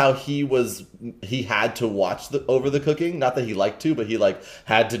once how he had to watch over the cooking. Not that he liked to, but he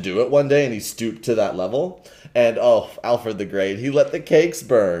had to do it one day, and he stooped to that level. And Alfred the Great, he let the cakes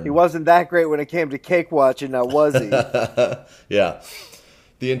burn. He wasn't that great when it came to cake watching, now was he? Yeah.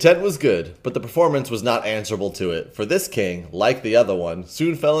 The intent was good, but the performance was not answerable to it, for this king, like the other one,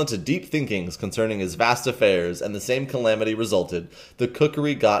 soon fell into deep thinkings concerning his vast affairs, and the same calamity resulted. The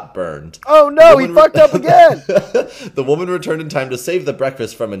cookery got burned. Oh no, he fucked up again! The woman returned in time to save the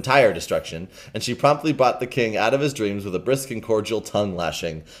breakfast from entire destruction, and she promptly brought the king out of his dreams with a brisk and cordial tongue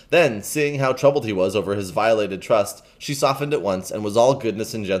lashing. Then, seeing how troubled he was over his violated trust, she softened at once, and was all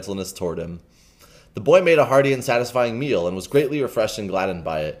goodness and gentleness toward him. The boy made a hearty and satisfying meal, and was greatly refreshed and gladdened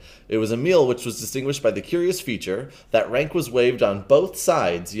by it. It was a meal which was distinguished by the curious feature that rank was waived on both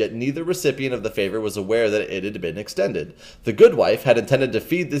sides, yet neither recipient of the favor was aware that it had been extended. The good wife had intended to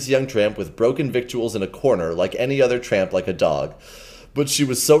feed this young tramp with broken victuals in a corner, like any other tramp like a dog. But she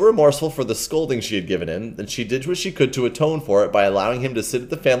was so remorseful for the scolding she had given him that she did what she could to atone for it by allowing him to sit at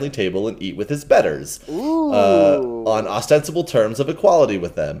the family table and eat with his betters, on ostensible terms of equality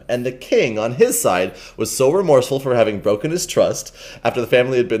with them. And the king, on his side, was so remorseful for having broken his trust after the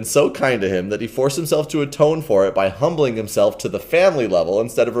family had been so kind to him that he forced himself to atone for it by humbling himself to the family level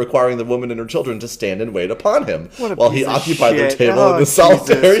instead of requiring the woman and her children to stand and wait upon him while he occupied their table in a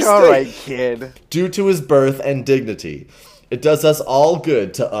solitary state. All right, kid. Due to his birth and dignity. It does us all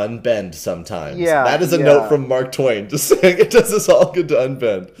good to unbend sometimes. Yeah, that is a note from Mark Twain, just saying it does us all good to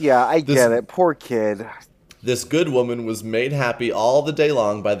unbend. Yeah, I get it. Poor kid. This good woman was made happy all the day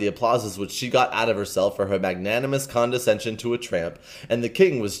long by the applauses which she got out of herself for her magnanimous condescension to a tramp, and the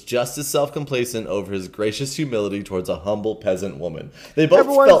king was just as self-complacent over his gracious humility towards a humble peasant woman. They both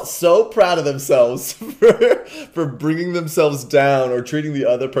felt so proud of themselves for bringing themselves down or treating the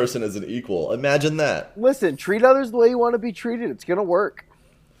other person as an equal. Imagine that. Listen, treat others the way you want to be treated. It's going to work.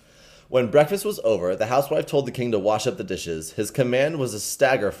 When breakfast was over, the housewife told the king to wash up the dishes. His command was a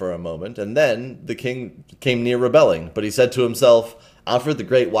stagger for a moment, and then the king came near rebelling. But he said to himself, "Alfred the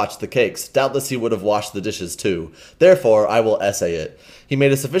Great watched the cakes. Doubtless he would have washed the dishes too. Therefore, I will essay it." He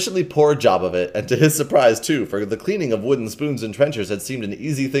made a sufficiently poor job of it, and to his surprise too, for the cleaning of wooden spoons and trenchers had seemed an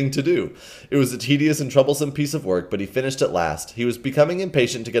easy thing to do. It was a tedious and troublesome piece of work, but he finished at last. He was becoming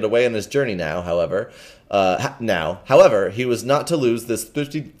impatient to get away on his journey now, however. However, he was not to lose this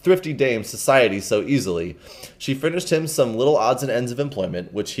thrifty dame's society so easily. She furnished him some little odds and ends of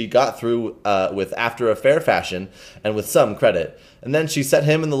employment, which he got through with after a fair fashion, and with some credit. And then she set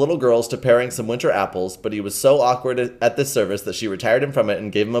him and the little girls to paring some winter apples, but he was so awkward at this service that she retired him from it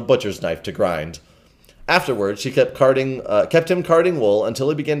and gave him a butcher's knife to grind. Afterwards, she kept him carding wool until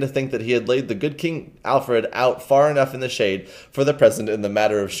he began to think that he had laid the good King Alfred out far enough in the shade for the present in the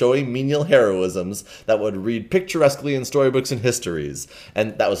matter of showy menial heroisms that would read picturesquely in storybooks and histories.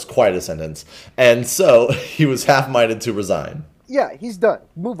 And that was quite a sentence. And so he was half-minded to resign. Yeah, he's done.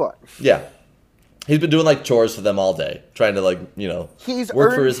 Move on. Yeah. He's been doing chores for them all day, trying to he's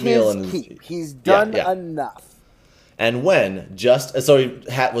work for his meal and keep. He's done enough. And when he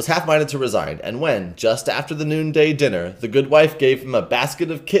was half-minded to resign, and when just after the noonday dinner, the good wife gave him a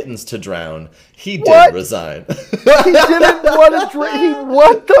basket of kittens to drown, he did resign. He didn't want to drink.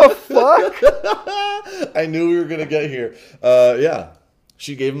 What the fuck? I knew we were gonna get here. Yeah.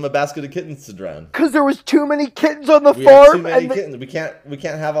 She gave him a basket of kittens to drown. Because there was too many kittens on the We farm. have too many kittens. We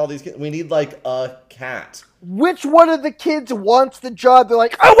can't have all these kittens. We need like a cat. Which one of the kids wants the job? They're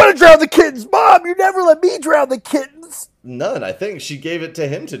like, I want to drown the kittens. Mom, you never let me drown the kittens. None. I think she gave it to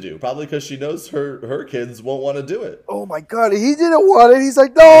him to do. Probably because she knows her kids won't want to do it. Oh my God. He didn't want it. He's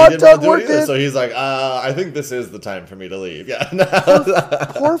like, no, I'm done working. So he's like, I think this is the time for me to leave. Yeah.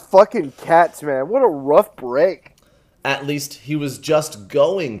 Poor fucking cats, man. What a rough break. At least he was just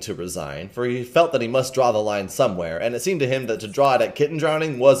going to resign, for he felt that he must draw the line somewhere, and it seemed to him that to draw it at kitten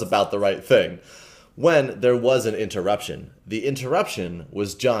drowning was about the right thing. When there was an interruption. The interruption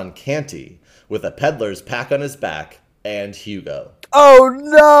was John Canty, with a peddler's pack on his back, and Hugo. Oh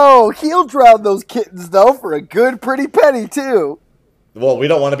no! He'll drown those kittens, though, for a good pretty penny, too. Well, we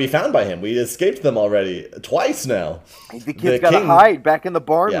don't want to be found by him. We escaped them already. Twice now. The kid's got to hide back in the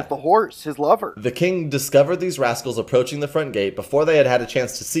barn with the horse, his lover. The king discovered these rascals approaching the front gate before they had had a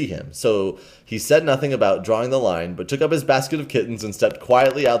chance to see him. So he said nothing about drawing the line, but took up his basket of kittens and stepped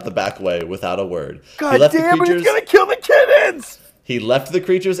quietly out the back way without a word. God damn it, he's going to kill the kittens! He left the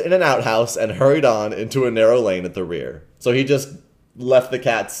creatures in an outhouse and hurried on into a narrow lane at the rear. So he just left the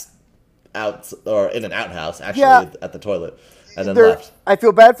cats out, or in an outhouse, actually, at the toilet. And then left. I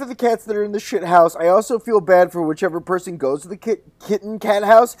feel bad for the cats that are in the shit house. I also feel bad for whichever person goes to the kitten cat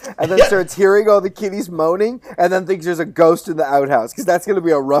house and then starts hearing all the kitties moaning and then thinks there's a ghost in the outhouse, because that's going to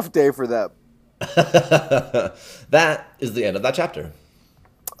be a rough day for them. That is the end of that chapter.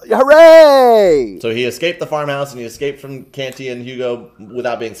 Hooray! So he escaped the farmhouse and he escaped from Canty and Hugo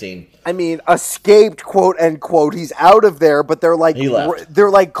without being seen. I mean, escaped, quote unquote. He's out of there, but they're like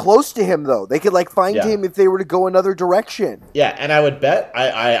close to him though. They could like find him if they were to go another direction. Yeah, and I would bet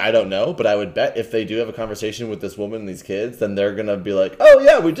I don't know, but I would bet if they do have a conversation with this woman and these kids, then they're gonna be like, oh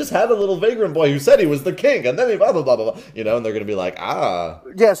yeah, we just had a little vagrant boy who said he was the king, and then he blah blah blah blah, and they're gonna be like, ah.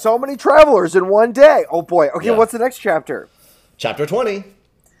 Yeah, so many travelers in one day. Oh boy. Okay, what's the next chapter? Chapter 20.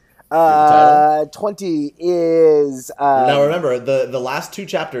 20 is... Now remember, the last two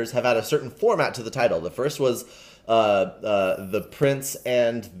chapters have had a certain format to the title. The first was The Prince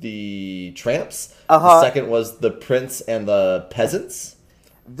and the Tramps. The second was The Prince and the Peasants.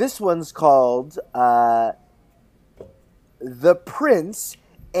 This one's called The Prince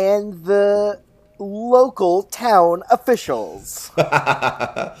and the Local Town Officials.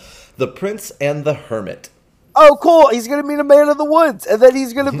 The Prince and the Hermit. Oh, cool. He's going to meet a man in the woods. And then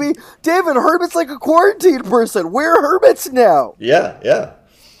he's going to be... David, hermit's like a quarantined person. We're hermits now. Yeah.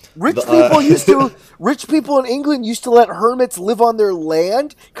 Rich people in England used to let hermits live on their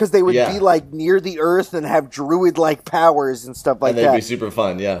land because they would be like near the earth and have druid-like powers and stuff like that. And they'd be super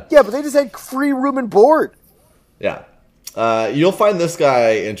fun, yeah. Yeah, but they just had free room and board. Yeah. You'll find this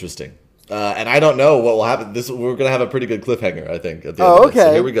guy interesting. And I don't know what will happen. We're going to have a pretty good cliffhanger, I think, at the end of it.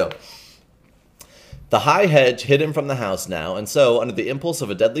 So here we go. The high hedge hid him from the house now, and so, under the impulse of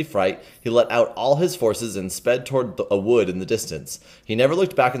a deadly fright, he let out all his forces and sped toward a wood in the distance. He never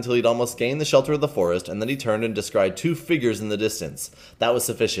looked back until he'd almost gained the shelter of the forest, and then he turned and descried two figures in the distance. That was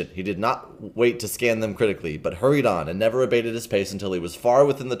sufficient. He did not wait to scan them critically, but hurried on, and never abated his pace until he was far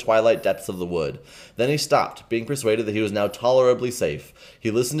within the twilight depths of the wood. Then he stopped, being persuaded that he was now tolerably safe.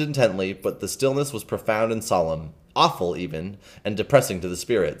 He listened intently, but the stillness was profound and solemn, awful even, and depressing to the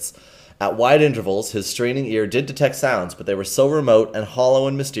spirits. At wide intervals, his straining ear did detect sounds, but they were so remote and hollow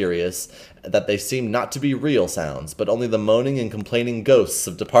and mysterious that they seemed not to be real sounds, but only the moaning and complaining ghosts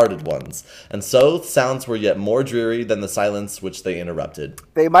of departed ones. And so, sounds were yet more dreary than the silence which they interrupted.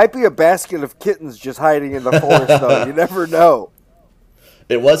 They might be a basket of kittens just hiding in the forest, though. You never know.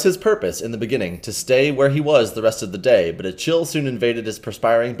 It was his purpose, in the beginning, to stay where he was the rest of the day, but a chill soon invaded his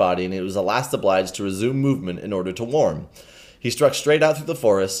perspiring body, and he was at last obliged to resume movement in order to warm. He struck straight through the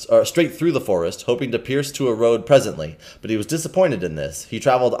forest, hoping to pierce to a road presently, but he was disappointed in this. He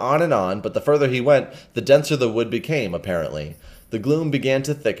traveled on and on, but the further he went, the denser the wood became, apparently. The gloom began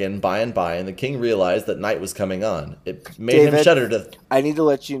to thicken by and by, and the king realized that night was coming on. It made him shudder to... I need to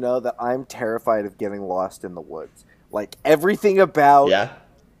let you know that I'm terrified of getting lost in the woods. Like, everything about... Yeah?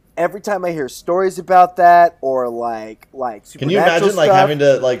 Every time I hear stories about that, or like supernatural Can you imagine stuff, like having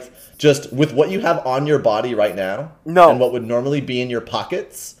to like just with what you have on your body right now, and what would normally be in your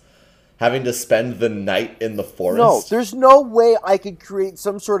pockets, having to spend the night in the forest? No, there's no way I could create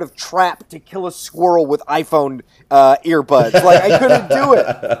some sort of trap to kill a squirrel with iPhone earbuds. Like I couldn't do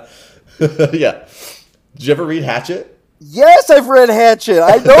it. Yeah. Did you ever read Hatchet? Yes, I've read Hatchet.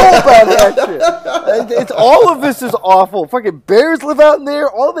 I know about Hatchet. It's all of this is awful. Fucking bears live out in there,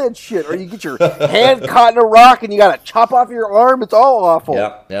 all that shit. Or you get your hand caught in a rock and you gotta chop off your arm. It's all awful.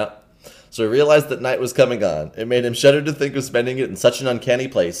 Yeah. So he realized that night was coming on. It made him shudder to think of spending it in such an uncanny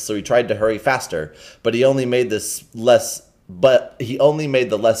place, so he tried to hurry faster, but he only made the less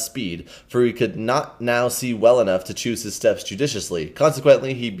speed, for he could not now see well enough to choose his steps judiciously.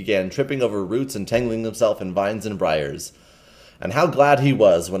 Consequently, he began tripping over roots and tangling himself in vines and briars. And how glad he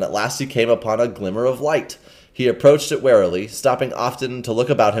was when at last he came upon a glimmer of light. He approached it warily, stopping often to look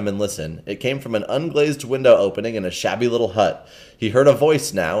about him and listen. It came from an unglazed window opening in a shabby little hut. He heard a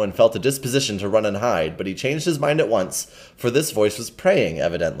voice now and felt a disposition to run and hide, but he changed his mind at once, for this voice was praying,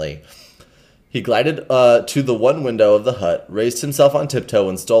 evidently. He glided to the one window of the hut, raised himself on tiptoe,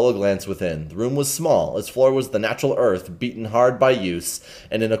 and stole a glance within. The room was small. Its floor was the natural earth, beaten hard by use,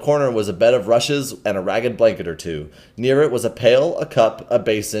 and in a corner was a bed of rushes and a ragged blanket or two. Near it was a pail, a cup, a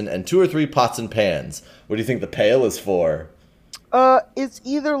basin, and 2 or 3 pots and pans. What do you think the pail is for? It's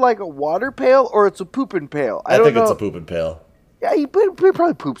either like a water pail or it's a pooping pail. I think it's a pooping pail. Yeah, he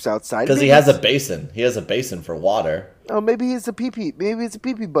probably poops outside. Because he has a basin. He has a basin for water. Oh, maybe it's a pee-pee. Maybe it's a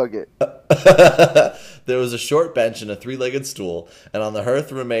pee-pee bucket. There was a short bench and a 3-legged stool, and on the hearth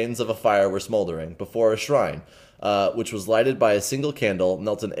the remains of a fire were smoldering. Before a shrine, which was lighted by a single candle,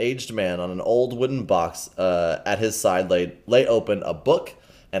 knelt an aged man on an old wooden box. At his side lay open a book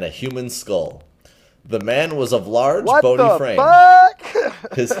and a human skull. The man was of large, bony frame.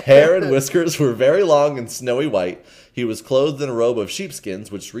 Fuck? His hair and whiskers were very long and snowy white. He was clothed in a robe of sheepskins,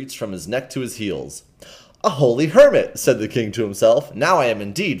 which reached from his neck to his heels. "A holy hermit," said the king to himself. "Now I am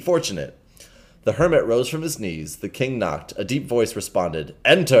indeed fortunate." The hermit rose from his knees. The king knocked. A deep voice responded,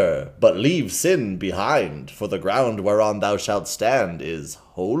 "Enter, but leave sin behind, for the ground whereon thou shalt stand is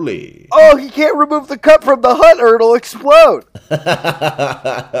holy." Oh, he can't remove the cup from the hut or it'll explode.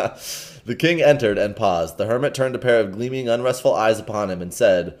 The king entered and paused. The hermit turned a pair of gleaming, unrestful eyes upon him and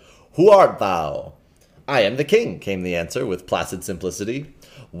said, "Who art thou?" "I am the king," came the answer with placid simplicity.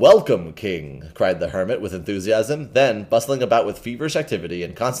 "Welcome, king," cried the hermit with enthusiasm. Then, bustling about with feverish activity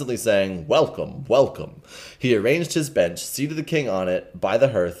and constantly saying, "Welcome, welcome," he arranged his bench, seated the king on it by the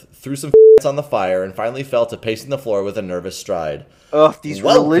hearth, threw some on the fire, and finally fell to pacing the floor with a nervous stride. Ugh, these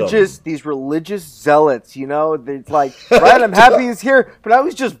religious zealots, you know, it's like, right, I'm happy he's here, but I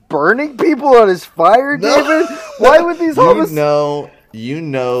was just burning people on his fire, David? Why would these homeless... You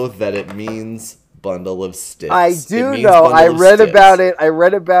know that it means bundle of sticks. I do know. I read about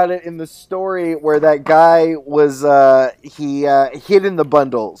it in the story where that guy was, he hid in the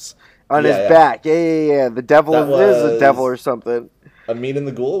bundles on his back. Yeah. The devil is a devil or something. A Mean in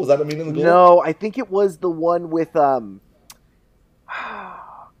the Ghoul? Was that a Mean in the Ghoul? No, I think it was the one with, I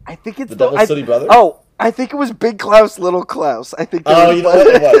think it's the Devil's City Brother? Oh, I think it was Big Klaus, Little Klaus. I think you know what?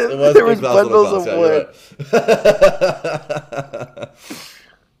 It was. There was bundles of wood.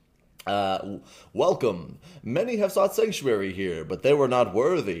 Welcome. Many have sought sanctuary here, but they were not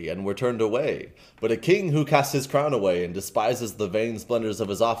worthy and were turned away. But a king who casts his crown away and despises the vain splendors of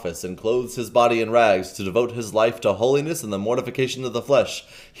his office and clothes his body in rags to devote his life to holiness and the mortification of the flesh,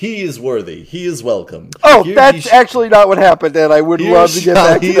 he is worthy. He is welcome. Oh, here that's actually not what happened, and I would love to get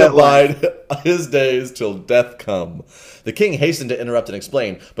back to that line. His days till death come. The king hastened to interrupt and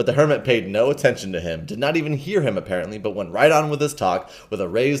explain, but the hermit paid no attention to him, did not even hear him apparently, but went right on with his talk with a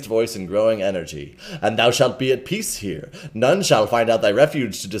raised voice and growing energy. "And thou shalt be at peace here. None shall find out thy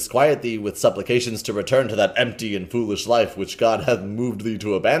refuge to disquiet thee with supplications to return to that empty and foolish life which God hath moved thee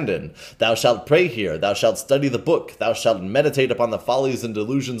to abandon. Thou shalt pray here, thou shalt study the book, thou shalt meditate upon the follies and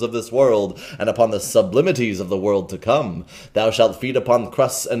delusions of this world, and upon the sublimities of the world to come. Thou shalt feed upon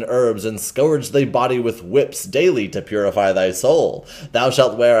crusts and herbs, and scourge thy body with whips daily to purify thy soul. Thou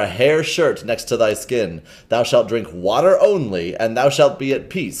shalt wear a hair shirt next to thy skin. Thou shalt drink water only, and thou shalt be at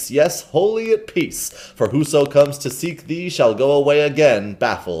peace, yes, wholly at peace. For whoso comes to seek thee shall go away again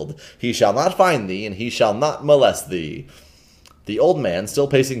baffled. He shall not find thee, and he shall not molest thee." The old man, still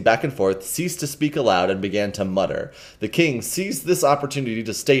pacing back and forth, ceased to speak aloud and began to mutter. The king seized this opportunity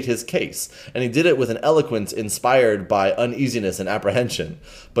to state his case, and he did it with an eloquence inspired by uneasiness and apprehension.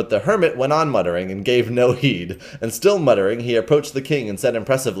 But the hermit went on muttering and gave no heed, and still muttering, he approached the king and said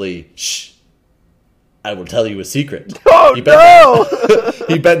impressively, "Shh! I will tell you a secret." Oh, no!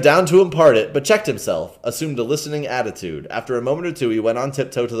 He bent down to impart it, but checked himself, assumed a listening attitude. After a moment or two, he went on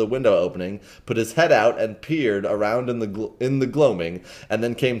tiptoe to the window opening, put his head out and peered around in the gloaming, and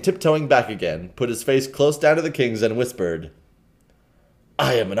then came tiptoeing back again, put his face close down to the king's, and whispered,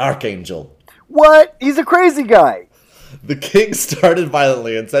 "I am an archangel." What? He's a crazy guy. The king started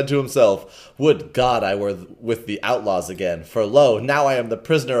violently and said to himself, "Would God I were with the outlaws again, for lo, now I am the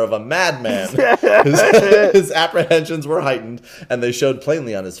prisoner of a madman." His apprehensions were heightened, and they showed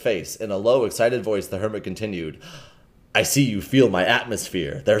plainly on his face. In a low, excited voice, the hermit continued, I see you feel my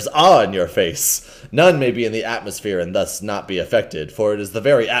atmosphere. There's awe in your face. None may be in the atmosphere and thus not be affected, for it is the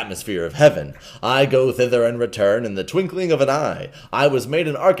very atmosphere of heaven. I go thither and return in the twinkling of an eye. I was made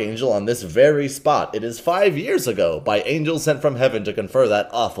an archangel on this very spot. It is 5 years ago, by angels sent from heaven to confer that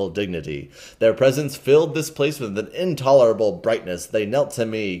awful dignity. Their presence filled this place with an intolerable brightness. They knelt to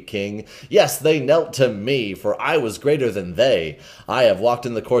me, king. Yes, they knelt to me, for I was greater than they. I have walked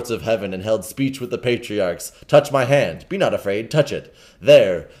in the courts of heaven and held speech with the patriarchs. Touch my hand. Be not afraid, touch it.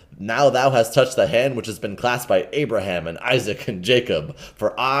 There, now thou hast touched the hand which has been clasped by Abraham and Isaac and Jacob.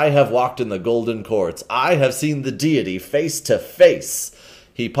 For I have walked in the golden courts. I have seen the deity face to face.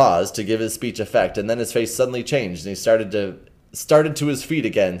 He paused to give his speech effect, and then his face suddenly changed, and he started to his feet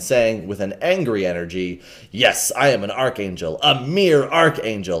again, saying with an angry energy, Yes, I am an archangel, a mere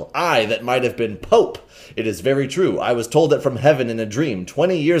archangel, I that might have been pope. It is very true. I was told it from heaven in a dream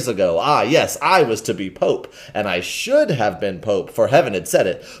 20 years ago. Ah, yes, I was to be pope, and I should have been pope, for heaven had said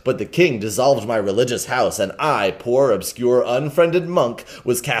it. But the king dissolved my religious house, and I, poor, obscure, unfriended monk,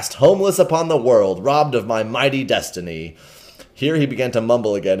 was cast homeless upon the world, robbed of my mighty destiny. Here he began to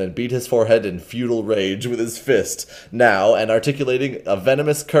mumble again and beat his forehead in futile rage with his fist, now, and articulating a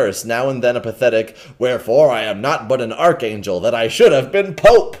venomous curse, now and then a pathetic, Wherefore I am not but an archangel, that I should have been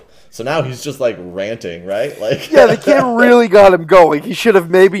pope. So now he's just, like, ranting, right? Like, yeah, the kid really got him going. He should have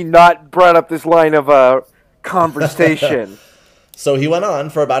maybe not brought up this line of conversation. So he went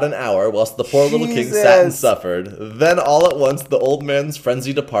on for about an hour, whilst the poor little king sat and suffered. Then all at once the old man's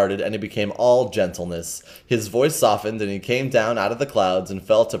frenzy departed, and he became all gentleness. His voice softened, and he came down out of the clouds, and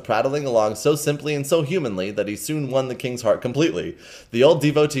fell to prattling along so simply and so humanly that he soon won the king's heart completely. The old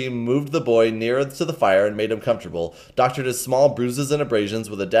devotee moved the boy nearer to the fire and made him comfortable, doctored his small bruises and abrasions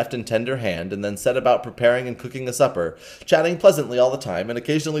with a deft and tender hand, and then set about preparing and cooking a supper, chatting pleasantly all the time, and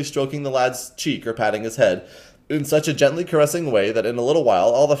occasionally stroking the lad's cheek or patting his head, in such a gently caressing way that in a little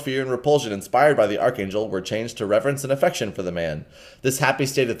while all the fear and repulsion inspired by the archangel were changed to reverence and affection for the man. This happy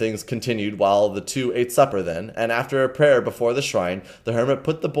state of things continued while the two ate supper then, and after a prayer before the shrine, the hermit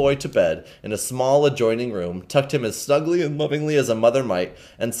put the boy to bed in a small adjoining room, tucked him as snugly and lovingly as a mother might,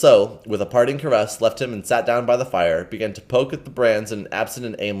 and so, with a parting caress, left him and sat down by the fire, began to poke at the brands in an absent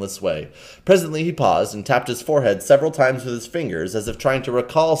and aimless way. Presently he paused and tapped his forehead several times with his fingers, as if trying to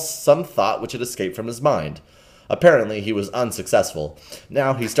recall some thought which had escaped from his mind. Apparently, he was unsuccessful.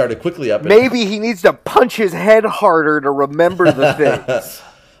 Now he started quickly up. Maybe he needs to punch his head harder to remember the things.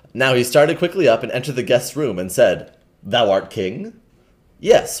 Now he started quickly up and entered the guest's room and said, Thou art king?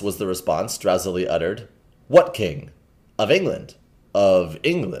 Yes, was the response, drowsily uttered. What king? Of England. Of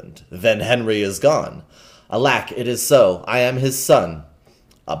England. Then Henry is gone. Alack, it is so. I am his son.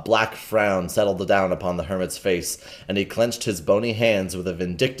 A black frown settled down upon the hermit's face, and he clenched his bony hands with a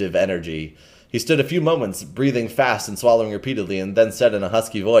vindictive energy. He stood a few moments, breathing fast and swallowing repeatedly, and then said in a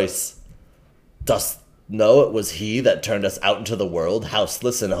husky voice, Dost know it was he that turned us out into the world,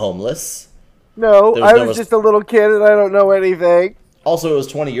 houseless and homeless? No, I was just a little kid and I don't know anything. Also, it was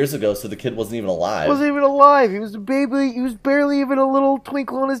 20 years ago, so the kid wasn't even alive. Wasn't even alive. He was a baby. He was barely even a little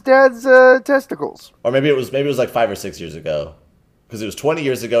twinkle on his dad's testicles. Or maybe it was like 5 or 6 years ago. Because it was 20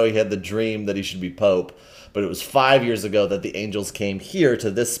 years ago he had the dream that he should be pope. But it was 5 years ago that the angels came here to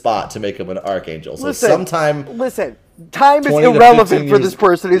this spot to make him an archangel. So Listen, time is irrelevant for this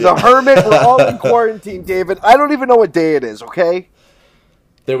person. He's a hermit. We're all in quarantine, David. I don't even know what day it is, okay?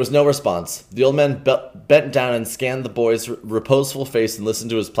 There was no response. The old man bent down and scanned the boy's reposeful face and listened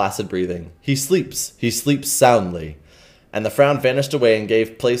to his placid breathing. He sleeps soundly. And the frown vanished away and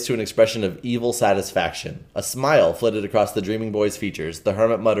gave place to an expression of evil satisfaction. A smile flitted across the dreaming boy's features. The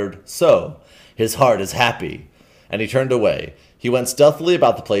hermit muttered, So, his heart is happy. And he turned away. He went stealthily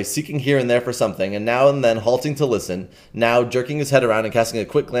about the place, seeking here and there for something, and then halting to listen, now jerking his head around and casting a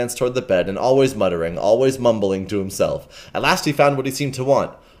quick glance toward the bed, and always muttering, always mumbling to himself. At last he found what he seemed to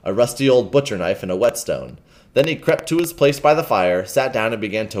want, a rusty old butcher knife and a whetstone. Then he crept to his place by the fire, sat down and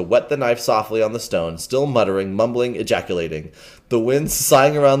began to whet the knife softly on the stone, still muttering, mumbling, ejaculating. The wind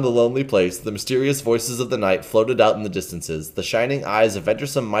sighing around the lonely place, the mysterious voices of the night floated out in the distances, the shining eyes of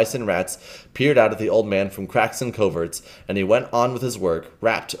venturesome mice and rats peered out at the old man from cracks and coverts, and he went on with his work,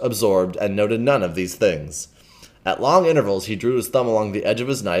 rapt, absorbed, and noted none of these things. At long intervals he drew his thumb along the edge of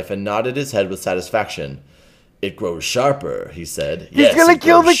his knife and nodded his head with satisfaction. It grows sharper, he said. He's gonna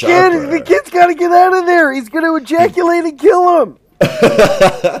kill the kid! The kid's gotta get out of there! He's gonna ejaculate and kill him!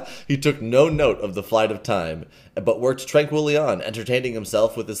 He took no note of the flight of time, but worked tranquilly on, entertaining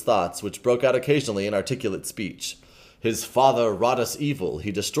himself with his thoughts, which broke out occasionally in articulate speech. His father wrought us evil,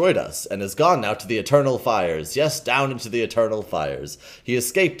 he destroyed us, and is gone now to the eternal fires. Yes, down into the eternal fires. He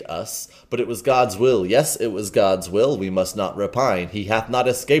escaped us, but it was God's will. Yes, it was God's will, we must not repine. He hath not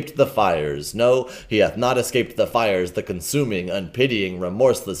escaped the fires. No, he hath not escaped the fires, the consuming, unpitying,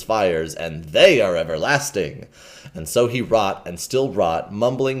 remorseless fires, and they are everlasting. And so he wrought, and still wrought,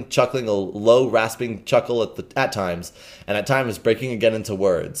 mumbling, chuckling a low, rasping chuckle at times, and at times breaking again into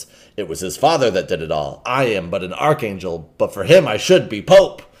words. It was his father that did it all. I am but an archangel, but for him I should be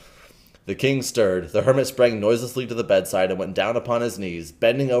pope. The king stirred. The hermit sprang noiselessly to the bedside and went down upon his knees,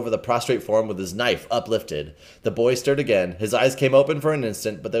 bending over the prostrate form with his knife uplifted. The boy stirred again. His eyes came open for an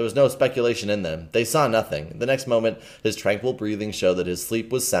instant, but there was no speculation in them. They saw nothing. The next moment, his tranquil breathing showed that his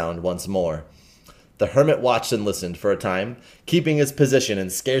sleep was sound once more. The hermit watched and listened for a time, keeping his position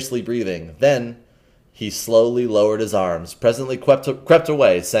and scarcely breathing. Then he slowly lowered his arms, presently crept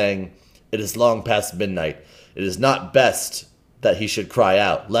away, saying, "It is long past midnight. It is not best that he should cry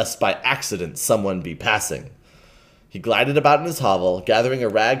out, lest by accident someone be passing." He glided about in his hovel, gathering a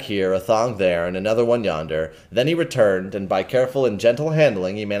rag here, a thong there, and another one yonder. Then he returned, and by careful and gentle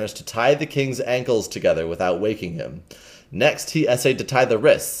handling he managed to tie the king's ankles together without waking him. Next, he essayed to tie the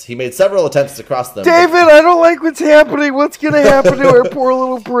wrists. He made several attempts to cross them. David, I don't like what's happening. What's going to happen to our poor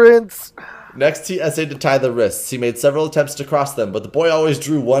little prince? Next, he essayed to tie the wrists. He made several attempts to cross them, but the boy always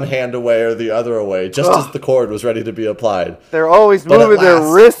drew one hand away or the other away, just as the cord was ready to be applied. They're always moving their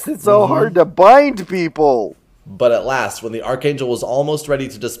wrists. It's so hard to bind people. But at last, when the archangel was almost ready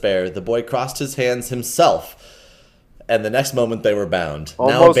to despair, the boy crossed his hands himself, and the next moment they were bound.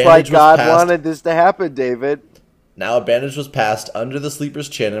 Almost like God wanted this to happen, David. Now a bandage was passed under the sleeper's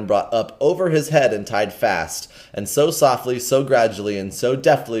chin and brought up over his head and tied fast. And so softly, so gradually, and so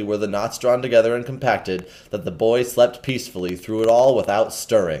deftly were the knots drawn together and compacted that the boy slept peacefully through it all without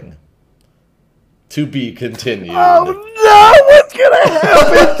stirring. To be continued. Oh no! What's gonna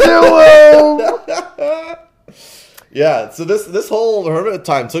happen to him? Yeah, so this whole hermit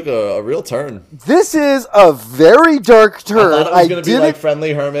time took a real turn. This is a very dark turn. I thought it was going to be like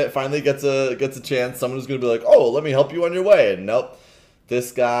friendly hermit finally gets a chance. Someone was going to be like, "Oh, let me help you on your way." And nope,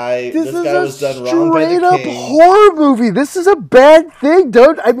 this guy was done wrong by the king. Straight up horror movie. This is a bad thing.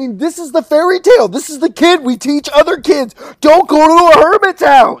 This is the fairy tale. This is the kid we teach other kids. Don't go to a hermit's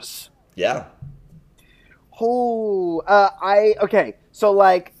house. Yeah. Oh, okay. So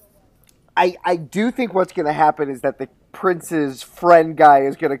like. I do think what's going to happen is that the prince's friend guy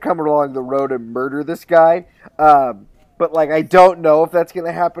is going to come along the road and murder this guy. But, like, I don't know if that's going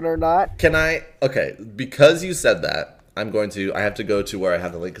to happen or not. Okay, because you said that, I have to go to where I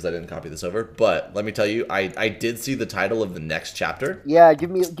have the link because I didn't copy this over. But let me tell you, I did see the title of the next chapter. Yeah, give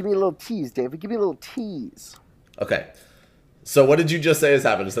me a little tease, David. Give me a little tease. Okay. So what did you just say has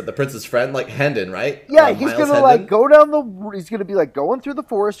happened? Is that the prince's friend, like Hendon, right? Yeah, he's going to, like, go down he's going to be, like, going through the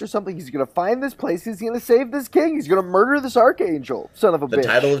forest or something. He's going to find this place. He's going to save this king. He's going to murder this archangel. Son of a bitch. The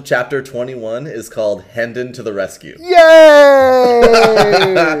title of chapter 21 is called Hendon to the Rescue. Yay!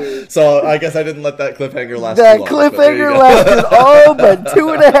 So I guess I didn't let that cliffhanger last too long. That cliffhanger lasted all but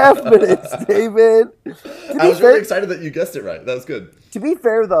 2.5 minutes, David. I was really excited that you guessed it right. That was good. To be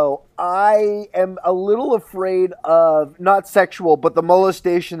fair, though, I am a little afraid of, not sexual, but the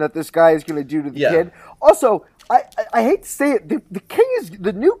molestation that this guy is going to do to the kid. Also, I hate to say it,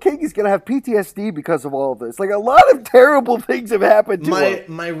 the new king is going to have PTSD because of all of this. Like, a lot of terrible things have happened to him.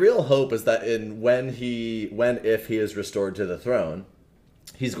 My real hope is that if he is restored to the throne,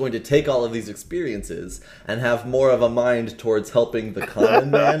 he's going to take all of these experiences and have more of a mind towards helping the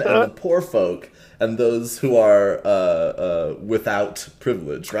common man and the poor folk and those who are without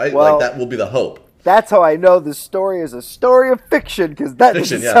privilege, right? Well, like, that will be the hope. That's how I know this story is a story of fiction, because that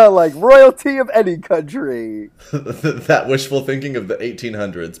doesn't sound like royalty of any country. That wishful thinking of the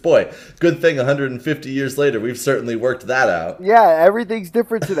 1800s. Boy, good thing 150 years later, we've certainly worked that out. Yeah, everything's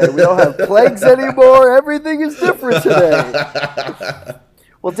different today. We don't have plagues anymore. Everything is different today.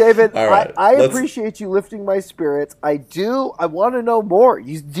 Well, David, right, I appreciate you lifting my spirits. I want to know more.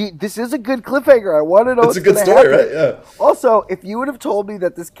 This is a good cliffhanger. I want to know what's going to happen. It's a good story, right? Yeah. Also, if you would have told me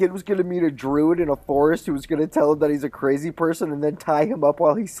that this kid was going to meet a druid in a forest who was going to tell him that he's a crazy person and then tie him up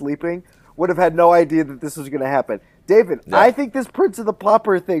while he's sleeping, would have had no idea that this was going to happen. David, I think this Prince of the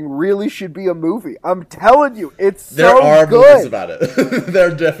Pauper thing really should be a movie. I'm telling you, it's so good. There are movies about it.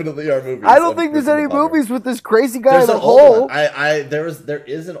 There definitely are movies. I don't think there's any movies with this crazy guy in the hole. There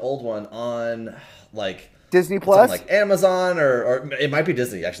is an old one on, like, Disney Plus, like Amazon, or it might be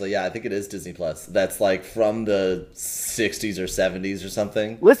Disney actually. Yeah, I think it is Disney Plus. That's like from the 60s or 70s or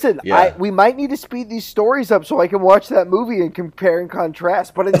something. Listen, we might need to speed these stories up so I can watch that movie and compare and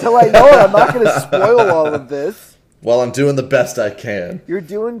contrast. But until I know it, I'm not going to spoil all of this. Well, I'm doing the best I can. You're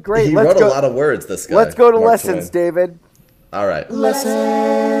doing great. He wrote a lot of words, this guy. Let's go to Mark lessons, Twain. David. All right.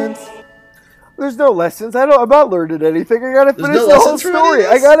 Lessons. There's no lessons. I'm not learning anything. I gotta finish the whole story.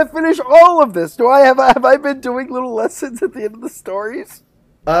 I gotta finish all of this. Have I been doing little lessons at the end of the stories?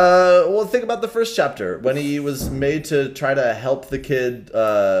 Well, think about the first chapter when he was made to try to help the kid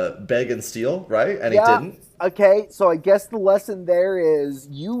beg and steal, right? And he didn't. Okay, so I guess the lesson there is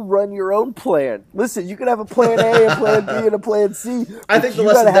you run your own plan. Listen, you can have a plan A, a plan B, and a plan C. I think the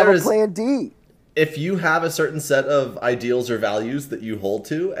lesson there is you gotta have a plan D. If you have a certain set of ideals or values that you hold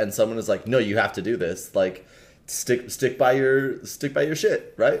to, and someone is like, "No, you have to do this," like stick by your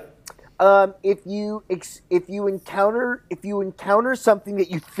shit, right? If you encounter something that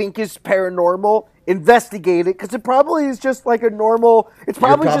you think is paranormal, investigate it, because it probably is just like a normal. It's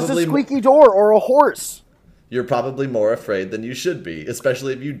probably just a squeaky door or a horse. You're probably more afraid than you should be,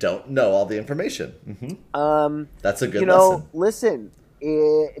 especially if you don't know all the information. Mm-hmm. That's a good lesson. Listen,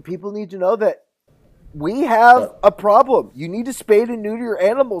 people need to know that we have a problem. You need to spade and neuter your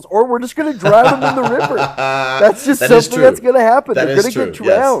animals, or we're just going to drown them in the river. That's just something that's going to happen. They're going to get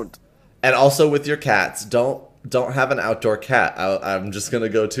drowned. Yes. And also with your cats, don't have an outdoor cat. I'm just going to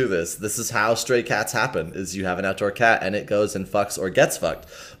go to this. This is how stray cats happen, is you have an outdoor cat, and it goes and fucks or gets fucked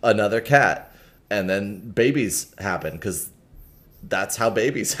another cat. And then babies happen, because that's how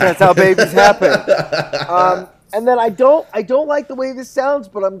babies happen. That's how babies happen. And then I don't like the way this sounds,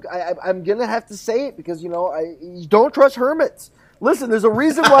 but I'm gonna have to say it because you don't trust hermits. Listen, there's a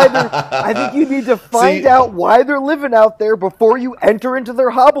reason why I think you need to find out why they're living out there before you enter into their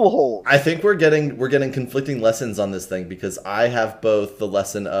hobble holes. I think we're getting conflicting lessons on this thing, because I have both the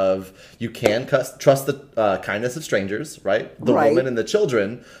lesson of you can trust the kindness of strangers, right? The woman and the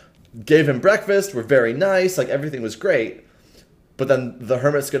children gave him breakfast, were very nice, like everything was great. But then the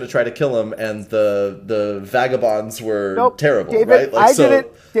hermit's going to try to kill him, and the vagabonds were terrible, David, right?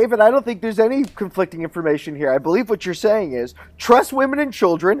 David, I don't think there's any conflicting information here. I believe what you're saying is trust women and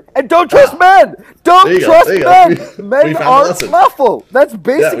children, and don't trust men. Don't trust men. Men are awful. That's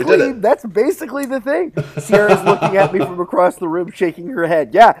basically the thing. Sierra's looking at me from across the room, shaking her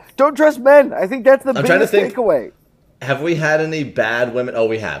head. Yeah, don't trust men. I think that's the biggest takeaway. Have we had any bad women? Oh,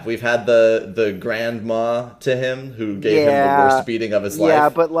 we have. We've had the grandma to him who gave him the worst beating of his life. Yeah,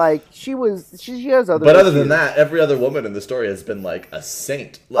 but like she has other. But other than that, every other woman in the story has been like a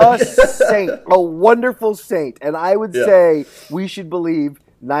saint. A saint, a wonderful saint, and I would say we should believe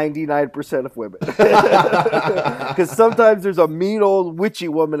 99% of women, because sometimes there's a mean old witchy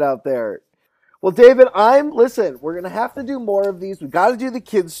woman out there. Well, David, listen, we're going to have to do more of these. We got to do the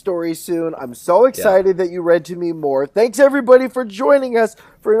kids' story soon. I'm so excited that you read to me more. Thanks, everybody, for joining us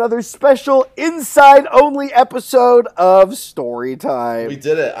for another special inside-only episode of Story Time. We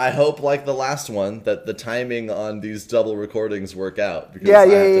did it. I hope, like the last one, that the timing on these double recordings work out. Because I have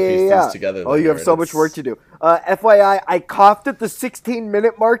to piece these together. Oh, you have so much work to do. FYI, I coughed at the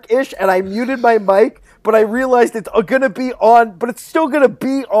 16-minute mark-ish, and I muted my mic, but I realized it's going to be on, but it's still going to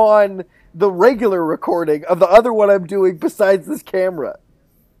be on the regular recording of the other one I'm doing besides this camera.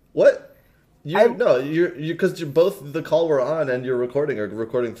 What? Because you're both the call we're on and you're recording are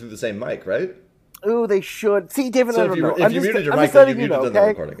recording through the same mic, right? Ooh, they should. See, David, I don't know. If you muted your mic, then you muted in the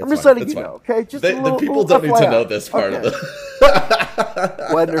recording. I'm just letting you know, okay? Just the people don't need to know this part of the...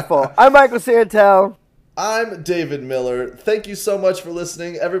 Wonderful. I'm Michael Santel. I'm David Miller. Thank you so much for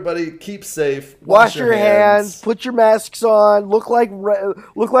listening. Everybody, keep safe. Wash your hands. Put your masks on. Look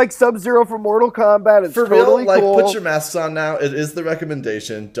like Sub-Zero from Mortal Kombat. It's totally cool. Put your masks on now. It is the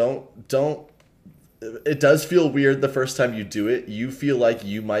recommendation. Don't. It does feel weird the first time you do it. You feel like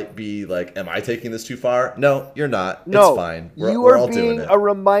you might be like, am I taking this too far? No, you're not. No, it's fine. We're all doing it. You are being a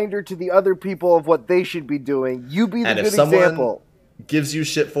reminder to the other people of what they should be doing. You be the good example. Gives you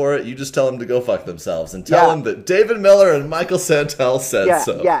shit for it, you just tell them to go fuck themselves and tell them that David Miller and Michael Santel said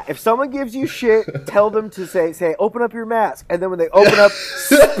so. Yeah, if someone gives you shit, tell them to say, open up your mask. And then when they open up,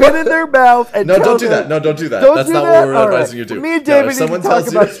 spit in their mouth and don't do that. No, don't do that. That's not what we're advising you to do. Me and David need to talk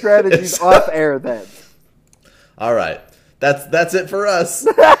about strategies off air then. All right. That's it for us.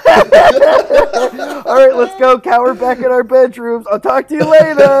 All right, let's go. Cower back in our bedrooms. I'll talk to you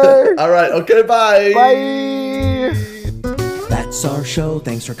later. All right. Okay, bye. Bye. That's our show,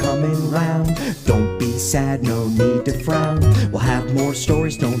 thanks for coming round. Don't be sad, no need to frown. We'll have more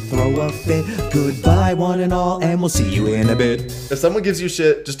stories, don't throw a fit. Goodbye one and all, and we'll see you in a bit. If someone gives you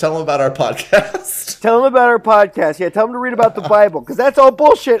shit, just tell them about our podcast. Tell them about our podcast. Yeah, tell them to read about the Bible, because that's all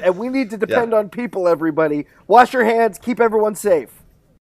bullshit, and we need to depend on people, everybody. Wash your hands, keep everyone safe.